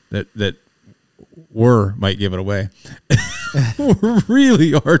might give it away. Were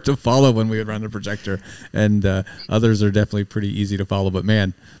really hard to follow when we would run the projector, and others are definitely pretty easy to follow. But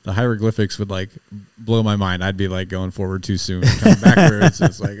man, the hieroglyphics would like blow my mind. I'd be like going forward too soon, coming backwards.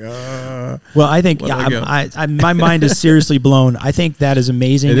 It's like, well, I think my mind is seriously blown. I think that is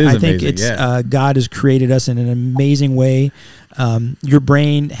amazing. It is I think amazing, it's God has created us in an amazing way. Your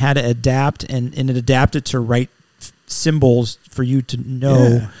brain had to adapt, and it adapted to write symbols for you to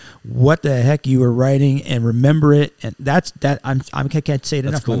know what the heck you were writing and remember it. And I can't say it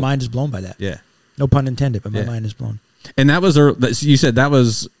enough. Cool. My mind is blown by that. Yeah. No pun intended, but my mind is blown. And that was, you said that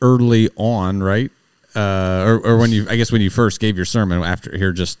was early on, right? or when you, I guess when you first gave your sermon after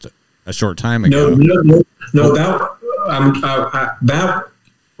here just a short time ago. No, that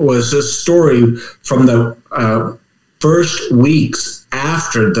was a story from the first weeks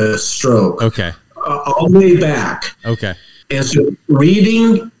after the stroke. Okay. All the way back. Okay. And so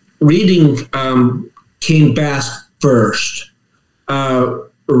reading came back first.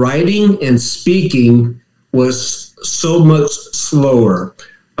 Writing and speaking was so much slower.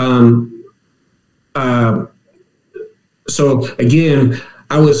 So again,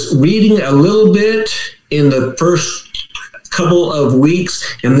 I was reading a little bit in the first couple of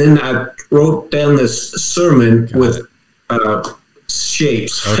weeks, and then I wrote down this sermon with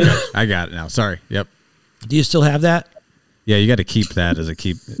shapes. Okay, I got it now. Sorry. Yep. Do you still have that? Yeah, you got to keep that as a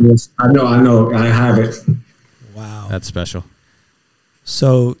keep. Yes, I know. I have it. Wow. That's special.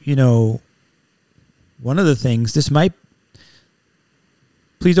 So, one of the things,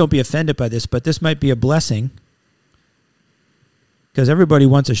 please don't be offended by this, but this might be a blessing because everybody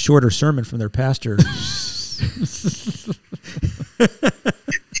wants a shorter sermon from their pastor.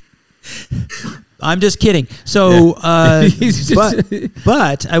 I'm just kidding. So,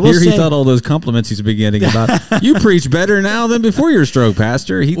 but I will say, he thought all those compliments he's been getting about you preach better now than before your stroke,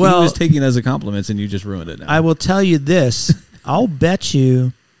 Pastor. He was taking it as a compliment, and you just ruined it now. I will tell you this: I'll bet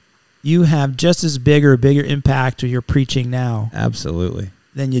you have just as bigger impact with your preaching now, absolutely,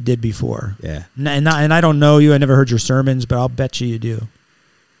 than you did before. Yeah, and I don't know you. I never heard your sermons, but I'll bet you do.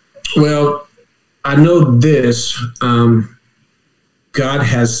 Well, I know this. God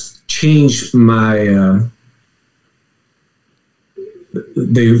has changed my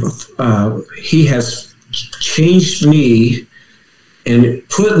he has changed me and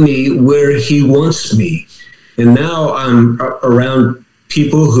put me where he wants me, and now I'm around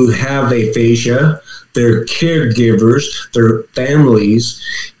people who have aphasia, their caregivers, their families,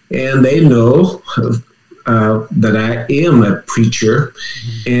 and they know that I am a preacher,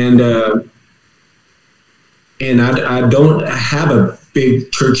 and I don't have a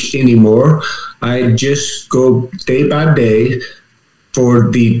big church anymore. I just go day by day for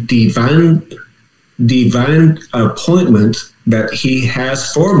the divine appointment that he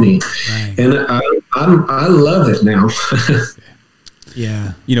has for me. Right. And I love it now.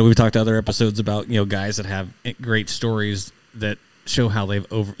 Yeah. We've talked to other episodes about, guys that have great stories that show how they've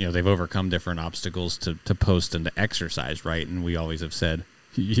overcome different obstacles to post and to exercise, right? And we always have said,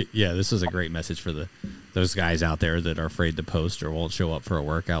 yeah, this is a great message for those guys out there that are afraid to post or won't show up for a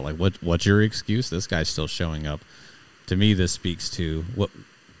workout. Like, what's your excuse? This guy's still showing up. To me, this speaks to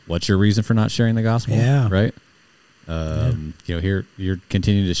what's your reason for not sharing the gospel? Yeah. Right. Here you're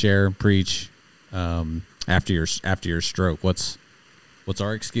continuing to share, preach. After your stroke, what's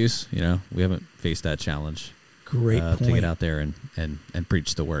our excuse? We haven't faced that challenge. Great point. To get out there and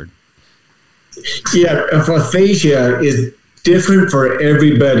preach the word. Yeah, aphasia is different for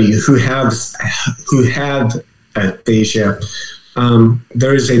everybody who have aphasia.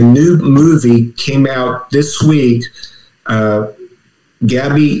 There is a new movie came out this week.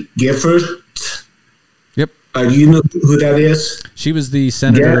 Gabby Gifford. Yep. Do you know who that is? She was the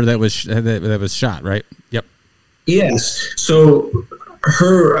senator that was shot, right? Yep. Yes. So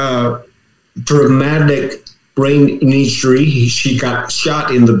her dramatic brain injury, she got shot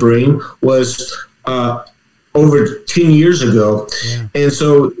in the brain, was over 10 years ago. Yeah. And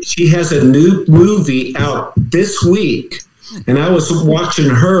so she has a new movie out this week. And I was watching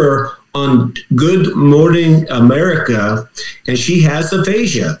her on Good Morning America, and she has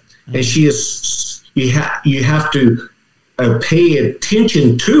aphasia. Mm-hmm. And she is, you have to pay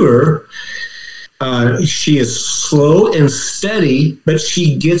attention to her. She is slow and steady, but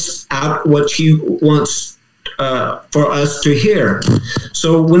she gets out what she wants for us to hear.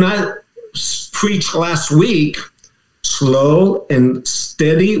 So when I preached last week, slow and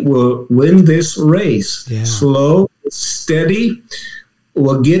steady will win this race. Yeah. Slow, steady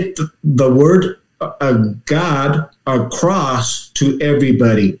will get the word of God across to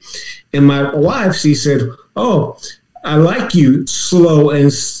everybody. And my wife, she said, "Oh, I like you slow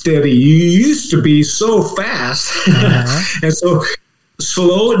and steady. You used to be so fast." Uh-huh. And so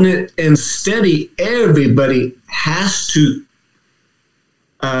slow and steady, everybody has to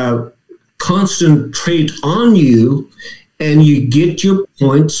concentrate on you, and you get your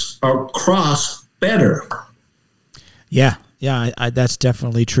points across better. Yeah, that's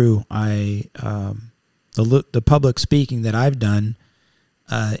definitely true. The public speaking that I've done,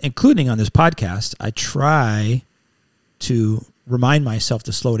 including on this podcast, I try to remind myself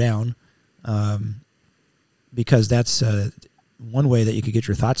to slow down, because that's one way that you could get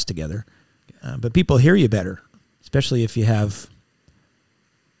your thoughts together. But people hear you better, especially if you have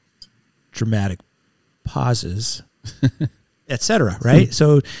dramatic pauses, etc. Right?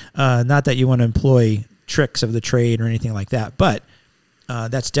 So not that you want to employ tricks of the trade or anything like that, but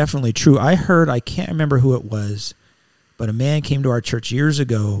that's definitely true. I can't remember who it was, but a man came to our church years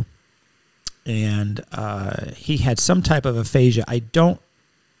ago, and he had some type of aphasia. I don't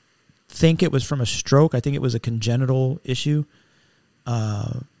think it was from a stroke. I think it was a congenital issue.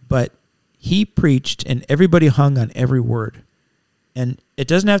 But he preached, and everybody hung on every word. And it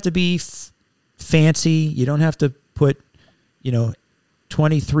doesn't have to be fancy. You don't have to put,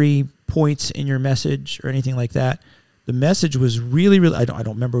 23 points in your message or anything like that. The message was really, really, I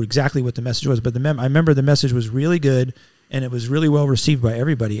don't remember exactly what the message was, but I remember the message was really good, and it was really well received by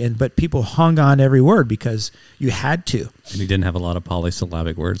everybody. But people hung on every word because you had to. And he didn't have a lot of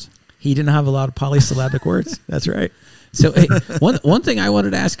polysyllabic words. He didn't have a lot of polysyllabic words. That's right. So hey, one thing I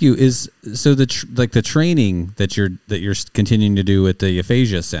wanted to ask you is, so the training that you're continuing to do at the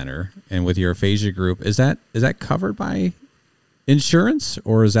Aphasia Center and with your aphasia group, is that covered by insurance,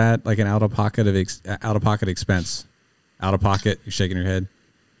 or is that like an out of pocket expense? Out of pocket? You're shaking your head.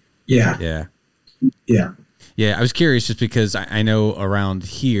 Yeah. I was curious just because I know around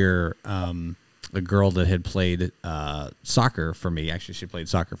here, a girl that had played soccer for me. Actually, she played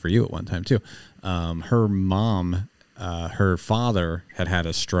soccer for you at one time too. Her mom. Her father had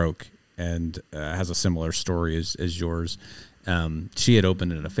a stroke and has a similar story as yours. She had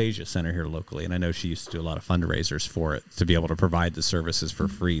opened an aphasia center here locally, and I know she used to do a lot of fundraisers for it to be able to provide the services for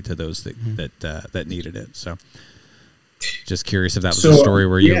free to those that needed it. So, just curious if that was a story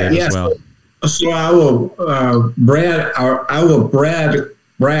where you live as well. So I will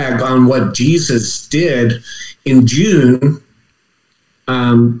brag on what Jesus did in June.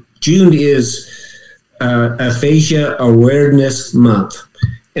 June is Aphasia Awareness Month.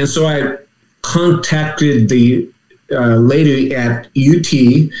 And so I contacted the lady at UT,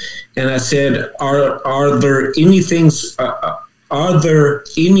 and I said, are there any things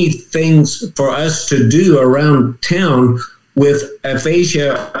for us to do around town with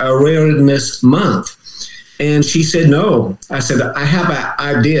Aphasia Awareness Month? And she said no. I said, I have an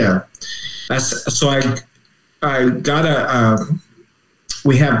idea. So I got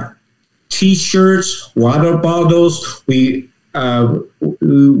we have T-shirts, water bottles. It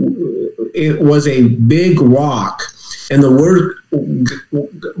was a big walk, and the word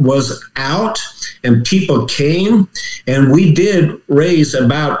was out, and people came, and we did raise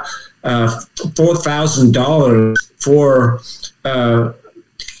about $4,000 for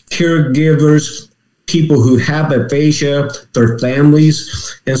caregivers, people who have aphasia, their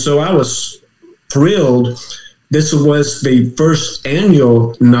families, and so I was thrilled. This was the first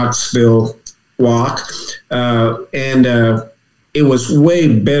annual Knoxville walk, and it was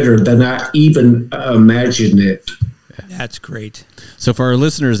way better than I even imagined it. That's great. So for our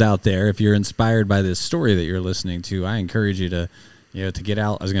listeners out there, if you're inspired by this story that you're listening to, I encourage you to get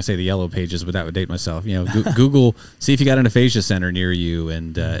out. I was going to say the yellow pages, but that would date myself. Google, see if you got an aphasia center near you.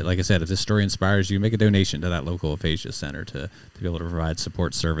 And like I said, if this story inspires you, make a donation to that local aphasia center to be able to provide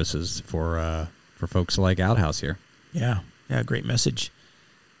support services for folks like Outhouse here. Yeah, great message.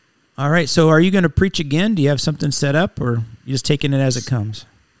 All right, so are you going to preach again? Do you have something set up, or you just taking it as it comes?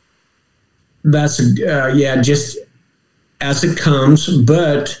 That's just as it comes.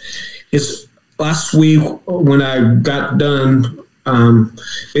 But it's last week when I got done.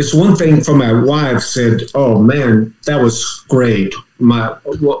 It's one thing for my wife said, "Oh man, that was great."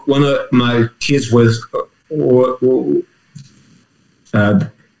 One of my kids was.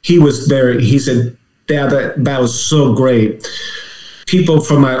 He was there. He said, "Dad, that was so great." People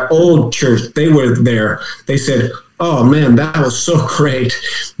from my old church, they were there. They said, "Oh man, that was so great."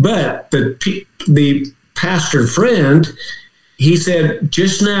 But the pastor friend, he said,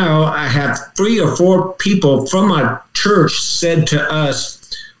 "Just now I have 3 or 4 people from my church said to us,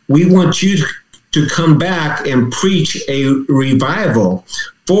 we want you to come back and preach a revival,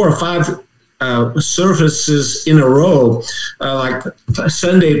 4 or 5 services in a row, like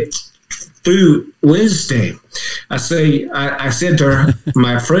Sunday through Wednesday." I said to her,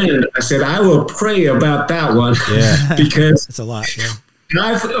 my friend, I said, "I will pray about that one." Yeah. Because it's a lot. Yeah.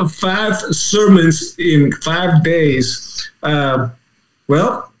 5 sermons in 5 days.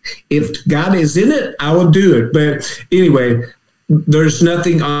 Well, if God is in it, I will do it. But anyway, there's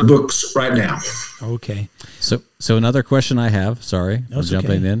nothing on books right now. Okay. So another question I have. Sorry, I'm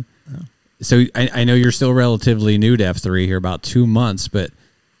jumping in. Oh. So I know you're still relatively new to F3 here, about 2 months, but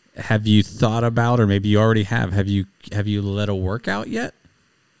have you thought about, or maybe you already have you led a workout yet?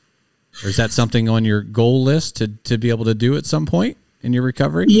 Or is that something on your goal list to be able to do at some point in your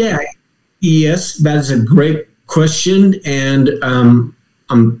recovery? Yes, that's a great question. And I'm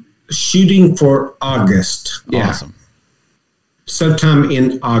shooting for August. Awesome. Sometime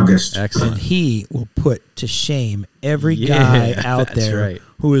in August. Excellent. And he will put to shame every guy out there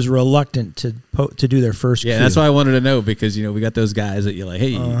who is reluctant to do their first cue. Yeah, that's why I wanted to know, because we got those guys that you're like, hey,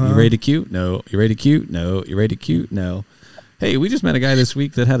 you ready to cue? No. You ready to cue? No. You ready to cue? No. Hey, we just met a guy this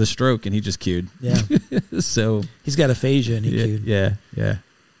week that had a stroke and he just cued. Yeah. So he's got aphasia and he cued. Yeah.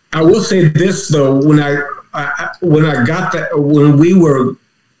 I will say this though, when we were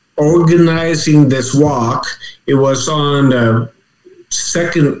organizing this walk, it was on the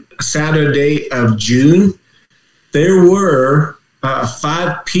second Saturday of June. There were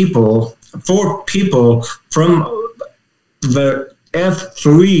 4 people from the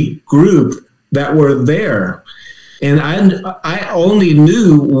F3 group that were there. And I only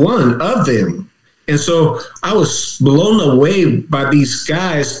knew one of them. And so I was blown away by these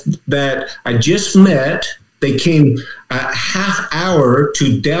guys that I just met. They came a half hour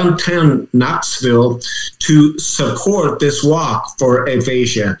to downtown Knoxville to support this walk for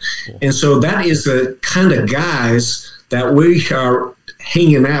aphasia. Cool. And so that is the kind of guys that we are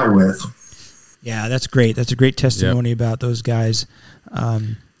hanging out with. Yeah, that's great. That's a great testimony about those guys.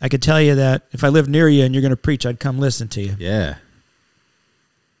 I could tell you that if I lived near you and you're going to preach, I'd come listen to you. Yeah.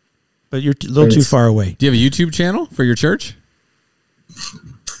 But you're a little too far away. Do you have a YouTube channel for your church?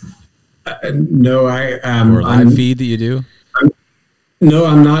 No, or a live feed that you do? No,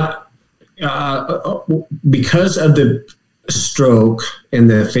 I'm not. Because of the stroke and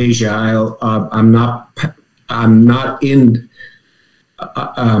the aphasia, I'm not in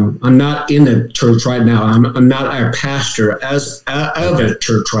a church right now. I'm not a pastor of a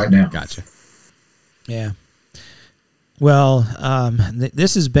church right now. Gotcha. Yeah. Well,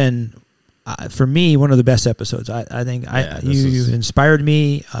 this has been, for me, one of the best episodes. I think you've inspired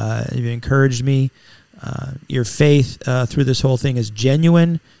me. You've encouraged me. Your faith through this whole thing is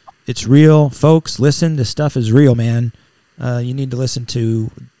genuine. It's real. Folks, listen. This stuff is real, man. You need to listen to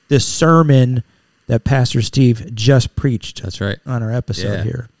this sermon that Pastor Steve just preached. That's right. On our episode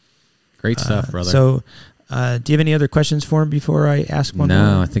here. Great stuff, brother. So, do you have any other questions for him before I ask one more?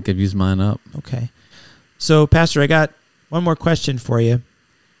 No, I think I've used mine up. Okay. So, Pastor, I got one more question for you.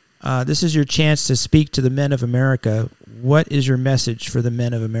 This is your chance to speak to the men of America. What is your message for the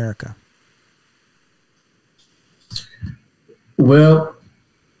men of America? Well,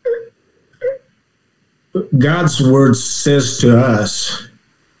 God's word says to us,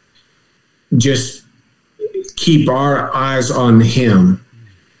 just keep our eyes on him.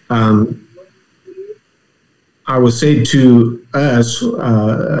 I would say to us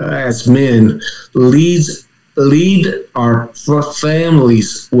as men, lead our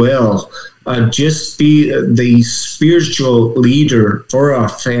families well. Just be the spiritual leader for our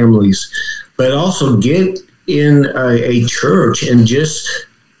families, but also get in a church and just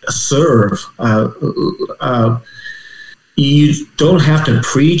serve. You don't have to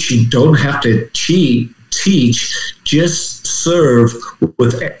preach. You don't have to teach. Just serve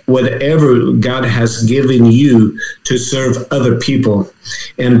with whatever God has given you to serve other people.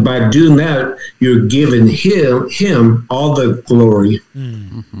 And by doing that, you're giving him all the glory.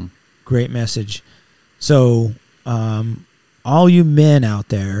 Mm-hmm. Great message. So all you men out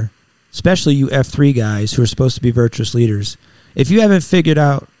there, especially you F3 guys who are supposed to be virtuous leaders, if you haven't figured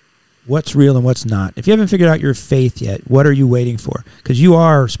out what's real and what's not, if you haven't figured out your faith yet, what are you waiting for? Because you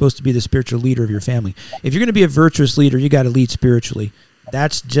are supposed to be the spiritual leader of your family. If you're going to be a virtuous leader, you got to lead spiritually.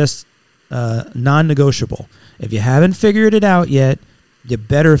 That's just non-negotiable. If you haven't figured it out yet, you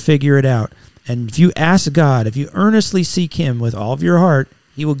better figure it out. And if you ask God, if you earnestly seek him with all of your heart,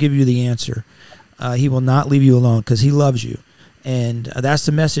 he will give you the answer. He will not leave you alone because he loves you. And that's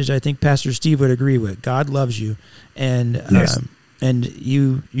the message I think Pastor Steve would agree with. God loves you. And yes. And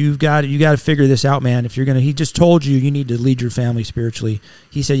you've got to figure this out, man. If you're gonna, he just told you need to lead your family spiritually.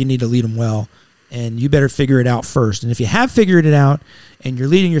 He said you need to lead them well, and you better figure it out first. And if you have figured it out, and you're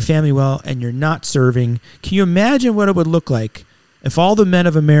leading your family well, and you're not serving, can you imagine what it would look like if all the men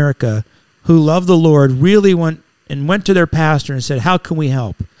of America who love the Lord really went to their pastor and said, "How can we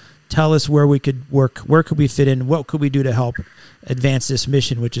help? Tell us where we could work. Where could we fit in? What could we do to help advance this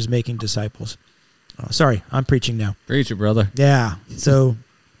mission, which is making disciples?" Sorry, I'm preaching now. Preach it, brother. Yeah. So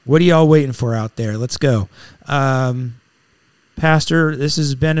what are y'all waiting for out there? Let's go. Pastor, this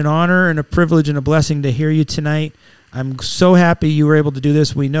has been an honor and a privilege and a blessing to hear you tonight. I'm so happy you were able to do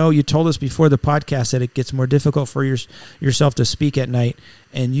this. We know you told us before the podcast that it gets more difficult for yourself to speak at night,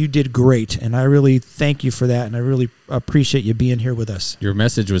 and you did great. And I really thank you for that, and I really appreciate you being here with us. Your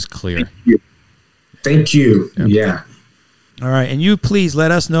message was clear. Thank you. Yep. Yeah. All right, and you please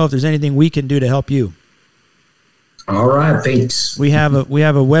let us know if there's anything we can do to help you. All right, thanks. We have a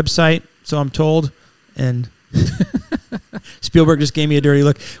website, so I'm told, and Spielberg just gave me a dirty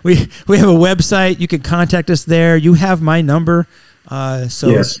look. We have a website. You can contact us there. You have my number, so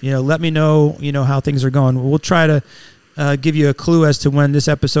yes. let me know how things are going. We'll try to give you a clue as to when this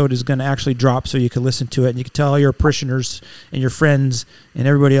episode is going to actually drop, so you can listen to it, and you can tell all your parishioners and your friends and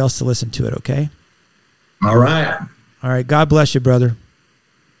everybody else to listen to it. Okay. All right. All right. God bless you, brother.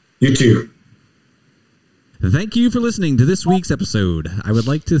 You too. Thank you for listening to this week's episode. I would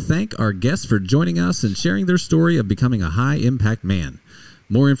like to thank our guests for joining us and sharing their story of becoming a high-impact man.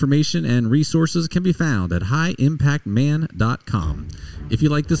 More information and resources can be found at highimpactman.com. If you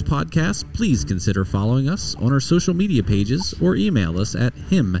like this podcast, please consider following us on our social media pages or email us at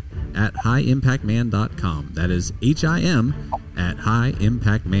him@highimpactman.com. That is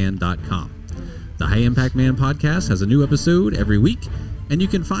HIM@highimpactman.com. The High Impact Man podcast has a new episode every week, and you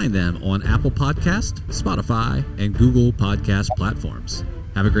can find them on Apple Podcast, Spotify, and Google Podcast platforms.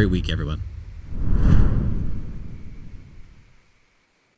 Have a great week, everyone.